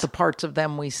 Yes. About the parts of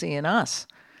them we see in us.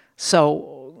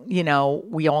 So, you know,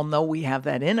 we all know we have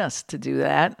that in us to do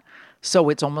that. So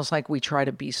it's almost like we try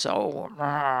to be so,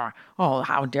 oh,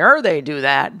 how dare they do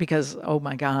that? Because, oh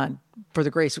my God, for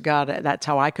the grace of God, that's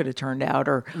how I could have turned out.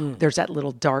 Or there's that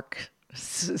little dark,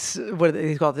 what do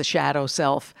they call it, the shadow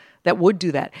self that would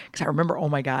do that. Because I remember, oh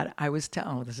my God,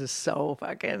 this is so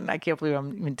fucking, I can't believe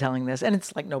I'm even telling this. And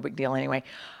it's like no big deal anyway.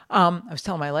 I was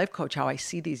telling my life coach how I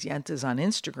see these yentas on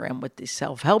Instagram with these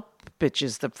self-help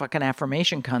bitches, the fucking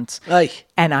affirmation cunts. Aye.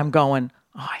 And I'm going,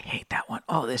 oh, I hate that one.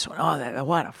 Oh, this one. Oh, that.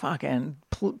 What a fucking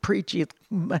preachy.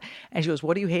 And she goes,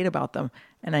 what do you hate about them?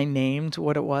 And I named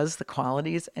what it was, the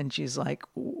qualities. And she's like,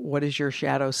 what is your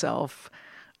shadow self?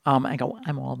 I go,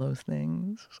 I'm all those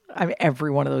things. I'm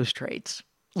every one of those traits.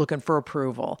 Looking for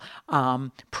approval,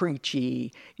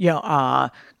 preachy,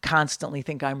 constantly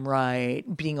think I'm right,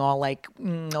 being all like,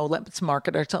 no, let's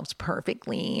market ourselves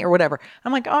perfectly or whatever.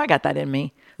 I'm like, oh, I got that in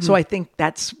me. So I think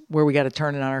that's where we got to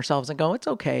turn it on ourselves and go, it's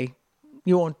okay.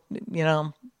 You won't,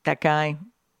 that guy,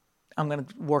 I'm going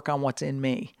to work on what's in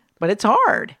me. But it's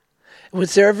hard.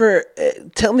 Was there ever,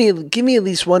 give me at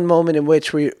least one moment in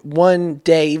which one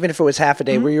day, even if it was half a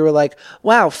day, where you were like,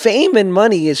 wow, fame and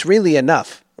money is really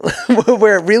enough.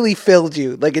 Where it really filled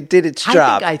you, like it did its job.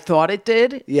 I think I thought it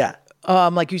did. Yeah.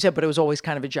 Like you said, but it was always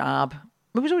kind of a job.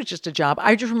 It was always just a job.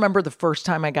 I just remember the first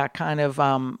time I got kind of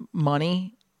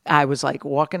money. I was like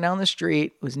walking down the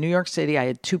street. It was New York City. I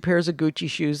had 2 pairs of Gucci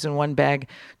shoes in one bag,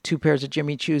 2 pairs of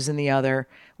Jimmy Choos in the other,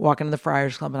 walking to the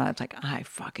Friars Club. And I was like, I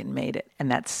fucking made it.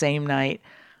 And that same night,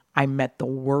 I met the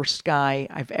worst guy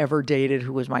I've ever dated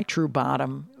who was my true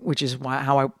bottom, which is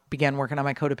how I began working on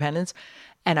my codependence.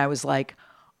 And I was like,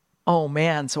 oh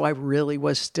man, so I really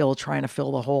was still trying to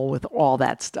fill the hole with all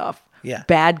that stuff. Yeah.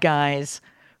 Bad guys,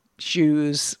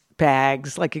 shoes,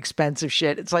 bags, like expensive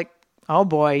shit. It's like, oh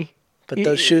boy. But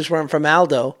those shoes weren't from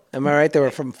Aldo. Am I right? They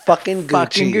were from fucking Gucci.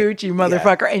 Fucking Gucci,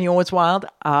 motherfucker. And you know what's wild?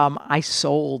 I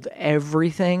sold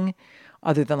everything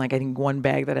other than like I think one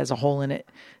bag that has a hole in it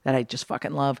that I just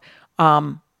fucking love.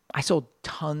 I sold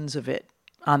tons of it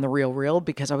on the Real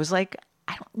because I was like,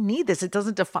 I don't need this. It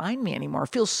doesn't define me anymore. It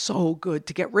feels so good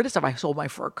to get rid of stuff. I sold my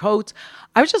fur coats.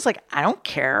 I was just like, I don't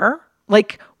care.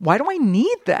 Like, why do I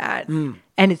need that? And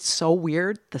it's so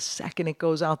weird. The second it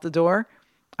goes out the door,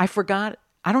 I forgot.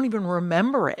 I don't even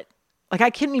remember it. Like,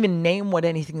 I couldn't even name what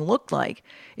anything looked like.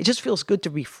 It just feels good to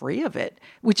be free of it,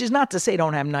 which is not to say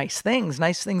don't have nice things.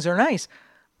 Nice things are nice.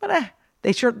 But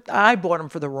I bought them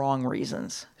for the wrong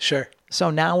reasons. Sure. So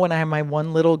now when I have my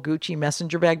one little Gucci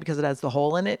messenger bag because it has the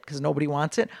hole in it because nobody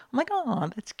wants it, I'm like, oh,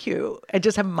 that's cute. I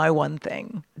just have my one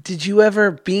thing. Did you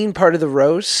ever, being part of the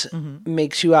roast,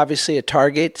 makes you obviously a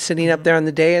target sitting up there on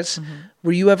the dais?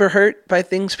 Were you ever hurt by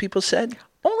things people said?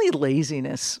 Only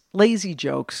laziness, lazy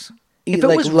jokes. If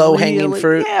like low-hanging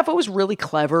fruit? Yeah, if it was really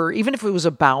clever, even if it was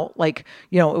about like,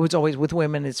 it was always with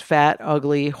women, it's fat,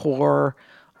 ugly, whore,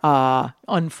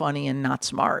 unfunny, and not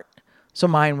smart. So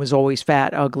mine was always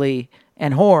fat, ugly,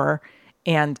 and whore,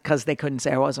 and because they couldn't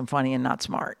say I wasn't funny and not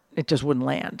smart. It just wouldn't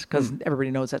land because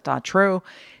everybody knows that's not true.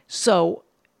 So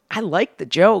I like the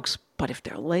jokes, but if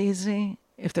they're lazy,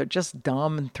 if they're just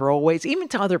dumb and throwaways, even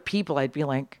to other people, I'd be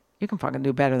like, you can fucking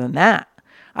do better than that.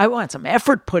 I want some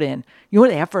effort put in. You know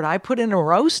what effort I put in a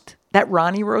roast? That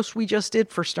Ronnie roast we just did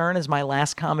for Stern is my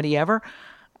last comedy ever.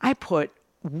 I put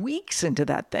weeks into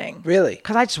that thing. Really?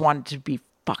 Because I just wanted to be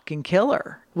fucking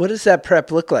killer. What does that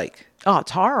prep look like? Oh,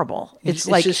 it's horrible. It's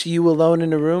like just you alone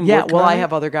in a room? Yeah, well, I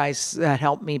have other guys that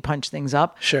help me punch things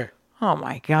up. Sure. Oh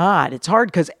my God. It's hard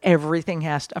because everything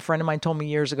a friend of mine told me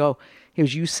years ago, he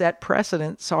goes, you set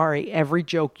precedent. Sorry, every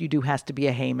joke you do has to be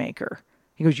a haymaker.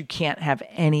 He goes, you can't have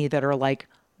any that are like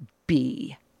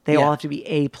B. They all have to be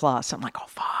A+. I'm like, oh,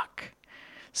 fuck.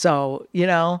 So,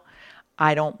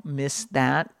 I don't miss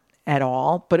that at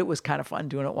all, but it was kind of fun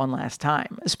doing it one last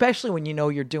time, especially when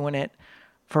you're doing it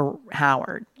for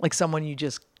Howard, like someone you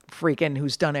just freaking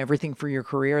who's done everything for your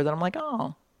career that I'm like,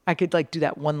 oh, I could like do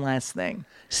that one last thing.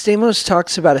 Stamos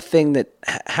talks about a thing that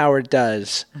Howard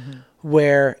does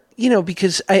where,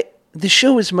 because the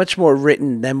show is much more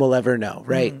written than we'll ever know,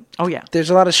 right? Oh, yeah. There's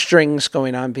a lot of strings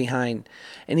going on behind.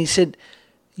 And he said,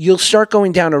 you'll start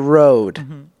going down a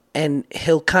road and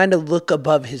he'll kind of look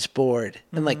above his board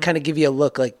and like kind of give you a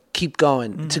look like, keep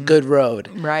going. It's a good road.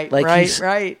 Right, like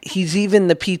right. He's even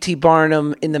the P.T.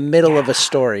 Barnum in the middle of a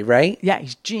story, right? Yeah,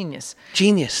 he's genius.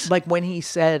 Genius. Like when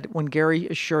Gary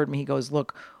assured me, he goes,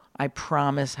 look, I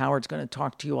promise Howard's going to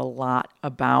talk to you a lot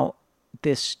about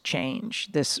this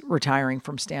change, this retiring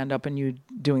from stand-up and you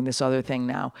doing this other thing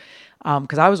now.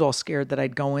 Because I was all scared that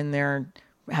I'd go in there and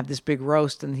have this big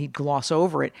roast and he'd gloss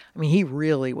over it. I mean, he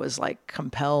really was like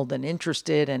compelled and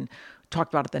interested and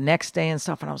talked about it the next day and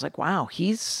stuff. And I was like, wow,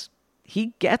 he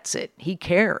gets it. He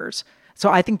cares. So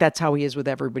I think that's how he is with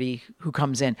everybody who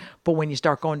comes in. But when you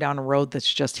start going down a road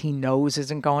that's just he knows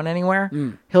isn't going anywhere,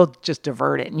 he'll just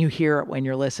divert it. And you hear it when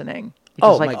you're listening.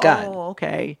 You're my God. Oh,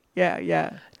 okay.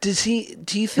 Yeah. Do you think...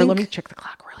 Here, let me check the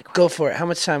clock really quick. Go for it. How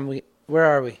much time where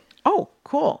are we? Oh,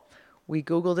 cool. We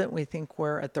Googled it. We think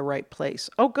we're at the right place.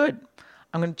 Oh, good.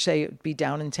 I'm going to say it'd be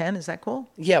down in 10. Is that cool?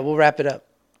 Yeah, we'll wrap it up.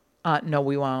 No,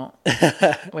 we won't.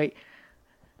 Wait.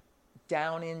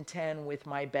 Down in 10 with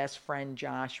my best friend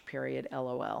Josh, period,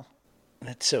 LOL.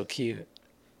 That's so cute.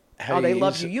 They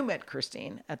love you. You met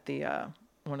Christine at the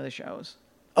one of the shows.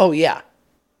 Oh, yeah.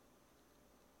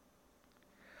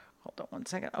 Hold on one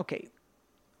second. Okay.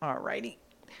 All righty.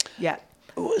 Yeah.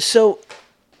 So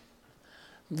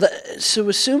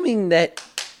assuming that...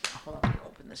 Hold on. Let me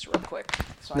open this real quick.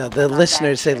 No, the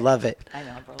listeners, they love it. I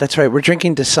know. Bro. That's right. We're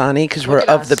drinking Dasani because we're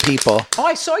of the people. Oh,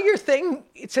 I saw your thing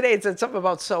today. It said something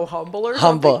about so humble or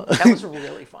humble. Something. That was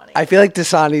really funny. I feel like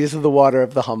Dasani is the water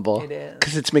of the humble. It is.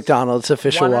 Because it's McDonald's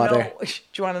official water. Do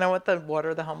you want to know what the water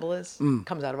of the humble is?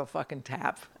 Comes out of a fucking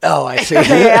tap. Oh, I see.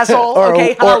 Okay, asshole.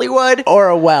 Hollywood. Or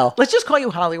a well. Let's just call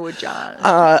you Hollywood, John.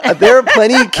 There are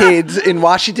plenty of kids in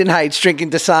Washington Heights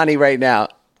drinking Dasani right now.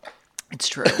 It's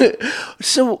true.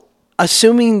 So...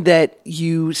 assuming that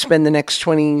you spend the next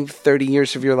 20, 30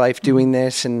 years of your life doing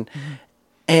this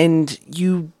and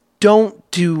you don't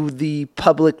do the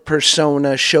public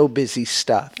persona show busy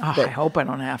stuff. Oh, I hope I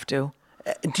don't have to.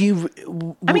 Do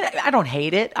you? I mean, I don't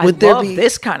hate it. I love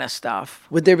this kind of stuff.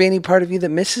 Would there be any part of you that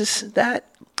misses that?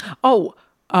 Oh,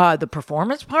 the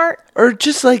performance part? Or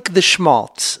just like the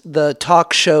schmaltz, the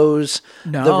talk shows,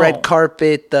 the red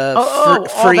carpet, the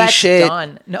free that's shit.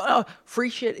 Done. No, Free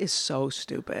shit is so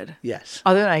stupid. Yes.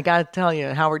 Other than I gotta tell you,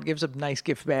 Howard gives a nice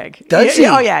gift bag. Does he?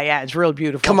 Oh yeah, it's real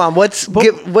beautiful. Come on, what's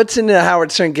in the Howard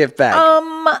Stern gift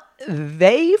bag?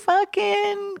 They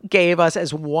fucking gave us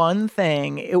as one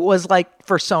thing. It was like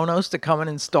for Sonos to come and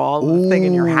install the thing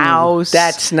in your house.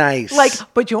 That's nice. Like,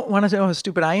 but you want to know how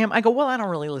stupid I am? I go, well, I don't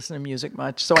really listen to music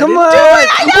much, so Come I on. didn't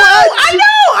do it. What? I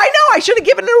know. I should have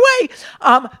given it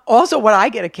away. Also, what I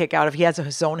get a kick out of, he has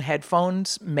his own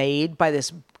headphones made by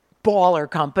this baller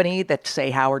company that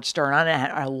say Howard Stern on it,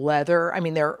 are leather. I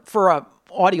mean, they're for a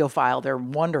audiophile, they're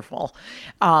wonderful.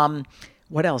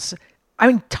 What else? I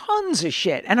mean, tons of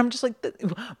shit. And I'm just like,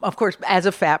 of course, as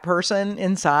a fat person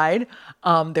inside,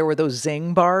 there were those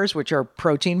Zing bars, which are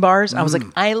protein bars. I was like,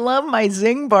 I love my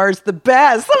Zing bars the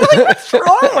best. I'm like, what's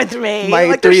wrong with me? My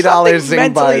like, $3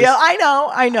 Zing bars. I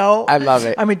know. I love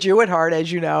it. I'm a Jew at heart,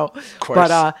 as you know. Of course.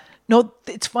 But no,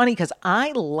 it's funny because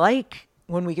I like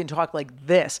when we can talk like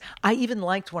this. I even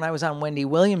liked when I was on Wendy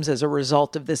Williams as a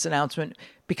result of this announcement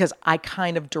because I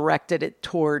kind of directed it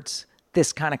towards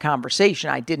this kind of conversation.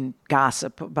 I didn't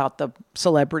gossip about the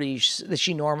celebrities that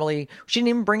she didn't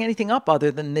even bring anything up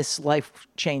other than this life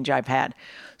change I've had.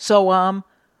 So,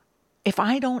 if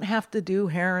I don't have to do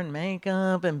hair and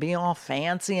makeup and be all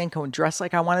fancy and go dress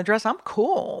like I want to dress, I'm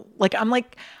cool.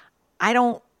 I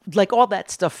don't like all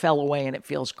that stuff fell away and it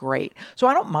feels great. So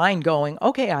I don't mind going,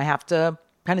 okay, I have to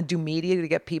kind of do media to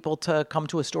get people to come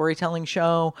to a storytelling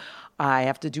show. I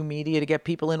have to do media to get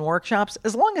people in workshops.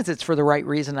 As long as it's for the right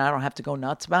reason, I don't have to go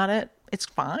nuts about it. It's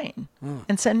fine.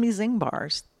 And send me Zing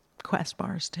bars, Quest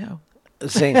bars too.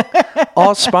 Zing.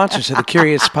 All sponsors of the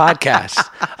Curious Podcast.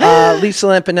 Lisa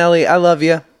Lampanelli, I love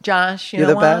you. Josh, You're know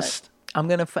the what? best. I'm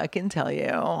going to fucking tell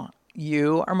you.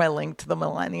 You are my link to the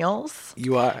millennials.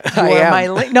 You are. You I are am. my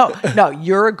link. No,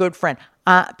 you're a good friend.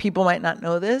 People might not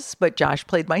know this, but Josh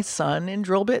played my son in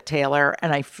Drill Bit Taylor.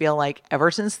 And I feel like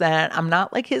ever since then, I'm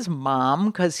not like his mom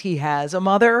because he has a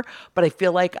mother, but I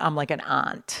feel like I'm like an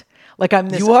aunt. Like I'm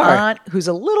this aunt who's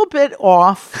a little bit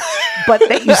off, but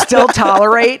that you still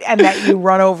tolerate and that you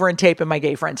run over and tape in my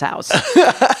gay friend's house.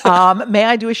 May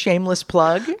I do a shameless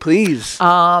plug? Please.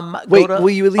 Wait, will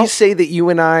you at least say that you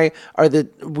and I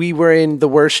we were in the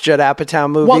worst Judd Apatow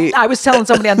movie? Well, I was telling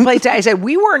somebody on the play today, I said,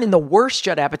 we weren't in the worst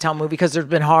Judd Apatow movie because there's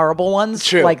been horrible ones.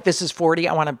 True. Like This Is 40.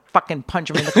 I want to fucking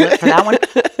punch him in the clip for that one.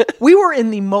 We were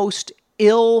in the most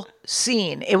ill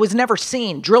scene. It was never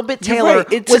seen. Drill Bit Taylor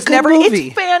was never. Movie.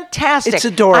 It's fantastic. It's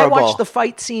adorable. I watched the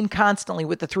fight scene constantly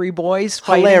with the three boys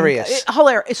fighting. Hilarious.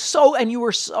 Hilarious. And you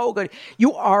were so good.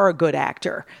 You are a good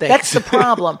actor. Thanks. That's the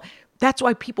problem. That's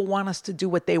why people want us to do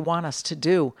what they want us to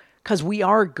do because we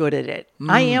are good at it.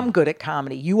 I am good at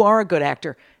comedy. You are a good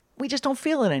actor. We just don't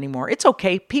feel it anymore. It's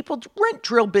okay. People rent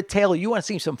Drill Bit Taylor. You want to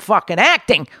see some fucking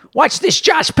acting? Watch this,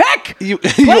 Josh Peck. Play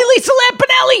Lisa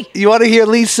Lampanelli. You want to hear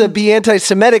Lisa be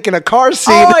anti-Semitic in a car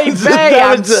scene? Oy vey,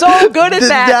 I'm so good at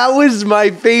that. That was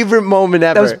my favorite moment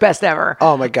ever. That was best ever.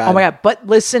 Oh my God. But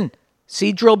listen,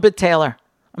 see Drill Bit Taylor.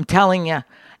 I'm telling you.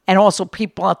 And also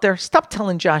people out there, stop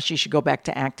telling Josh you should go back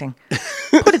to acting.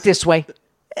 Put it this way.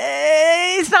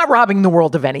 It's not robbing the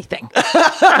world of anything. Okay?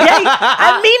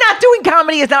 And me not doing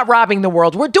comedy is not robbing the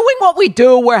world. We're doing what we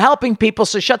do. We're helping people,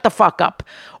 so shut the fuck up.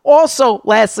 Also,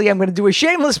 lastly, I'm going to do a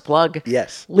shameless plug.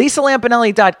 Yes.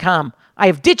 LisaLampanelli.com. I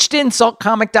have ditched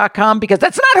insultcomic.com because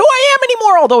that's not who I am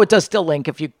anymore, although it does still link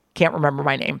if you can't remember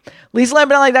my name.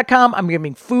 LisaLampanelli.com. I'm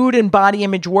giving food and body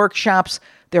image workshops.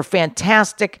 They're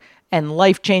fantastic and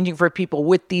life-changing for people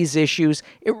with these issues.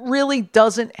 It really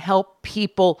doesn't help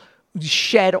people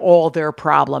shed all their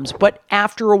problems. But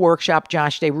after a workshop,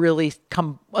 Josh, they really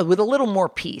come with a little more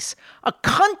peace, a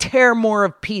cunt more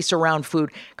of peace around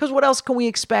food. Because what else can we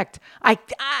expect? I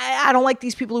don't like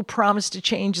these people who promise to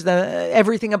change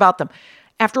everything about them.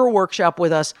 After a workshop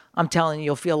with us, I'm telling you,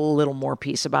 you'll feel a little more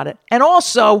peace about it. And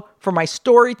also, for my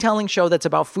storytelling show that's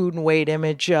about food and weight,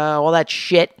 image, all that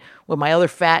shit with my other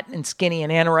fat and skinny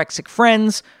and anorexic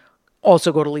friends,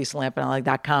 also go to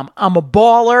LisaLampanelli.com. I'm a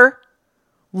baller.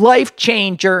 Life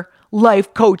changer,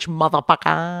 life coach,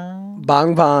 motherfucker.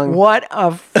 Bong bong. What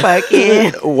a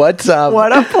fucking... What's up?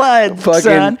 What a plug,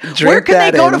 son. Where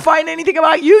can they go to find anything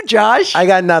about you, Josh? I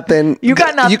got nothing. You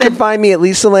got nothing? You can find me at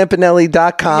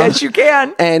LisaLampanelli.com. Yes, you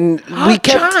can. And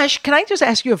Josh, can I just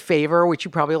ask you a favor, which you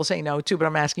probably will say no to, but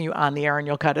I'm asking you on the air and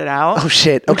you'll cut it out. Oh,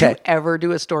 shit. Okay. Would you ever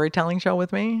do a storytelling show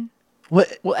with me?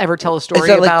 What? We'll ever tell a story Is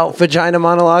that about... like vagina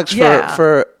monologues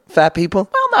for fat people?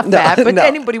 Well, not fat, but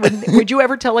anybody would you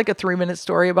ever tell like a 3-minute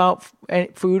story about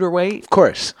food or weight? Of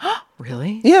course.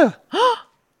 Really? Yeah.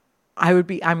 I'm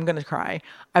going to cry.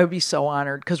 I would be so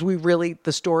honored because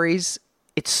the stories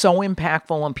it's so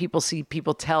impactful when people see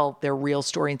people tell their real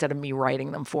story instead of me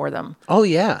writing them for them. Oh,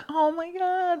 yeah. Oh my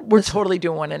God. We're totally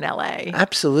doing one in LA.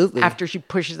 Absolutely. After she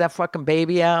pushes that fucking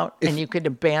baby out and you could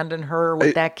abandon her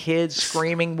with that kid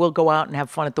screaming, we'll go out and have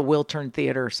fun at the Wiltern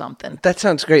Theater or something. That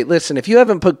sounds great. Listen, if you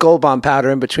haven't put Gold Bond powder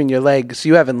in between your legs,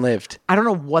 you haven't lived. I don't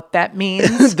know what that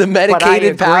means. The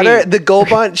medicated powder, the Gold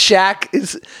Bond shack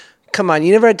is... Come on,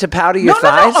 you never had to powder your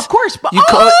thighs? No, of course. But, You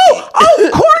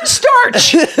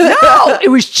cornstarch. No, it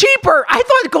was cheaper. I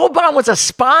thought Gold Bond was a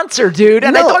sponsor, dude.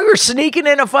 And I No. thought we were sneaking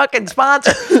in a fucking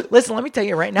sponsor. Listen, let me tell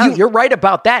you right now, you're right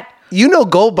about that. You know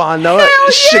Gold Bond, though. Hell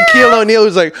yeah. Shaquille O'Neal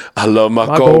was like, I love my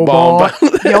Gold Bond.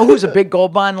 You know who's a big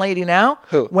Gold Bond lady now?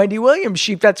 Who? Wendy Williams.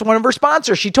 That's one of her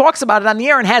sponsors. She talks about it on the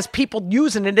air and has people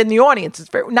using it in the audience. It's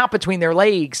not between their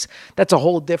legs. That's a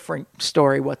whole different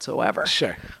story whatsoever.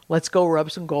 Sure. Let's go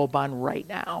rub some Gold Bond right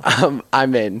now.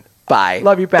 I'm in. Bye.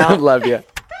 Love you, pal. Love you.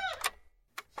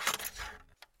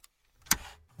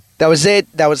 That was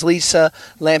it. That was Lisa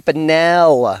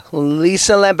Lampanelli.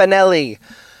 Lisa Lampanelli.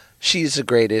 She's the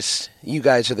greatest. You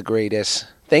guys are the greatest.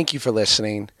 Thank you for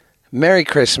listening. Merry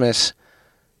Christmas.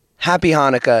 Happy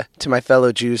Hanukkah to my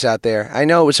fellow Jews out there. I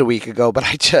know it was a week ago, but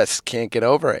I just can't get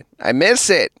over it. I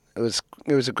miss it. It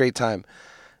was a great time.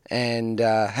 And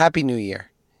Happy New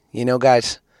Year. You know,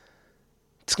 guys,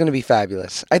 it's going to be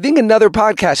fabulous. I think another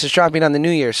podcast is dropping on the New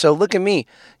Year, so look at me,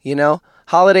 you know.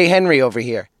 Holiday Henry over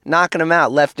here, knocking them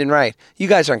out left and right. You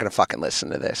guys aren't going to fucking listen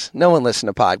to this. No one listens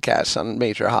to podcasts on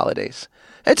major holidays.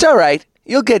 It's all right.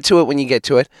 You'll get to it when you get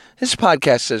to it. This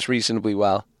podcast does reasonably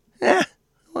well.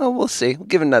 Well, we'll see. We'll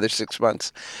give it another 6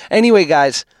 months. Anyway,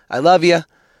 guys, I love you.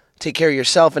 Take care of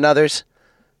yourself and others.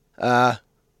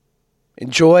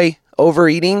 Enjoy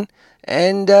overeating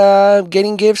and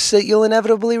getting gifts that you'll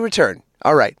inevitably return.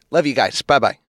 All right. Love you guys. Bye-bye.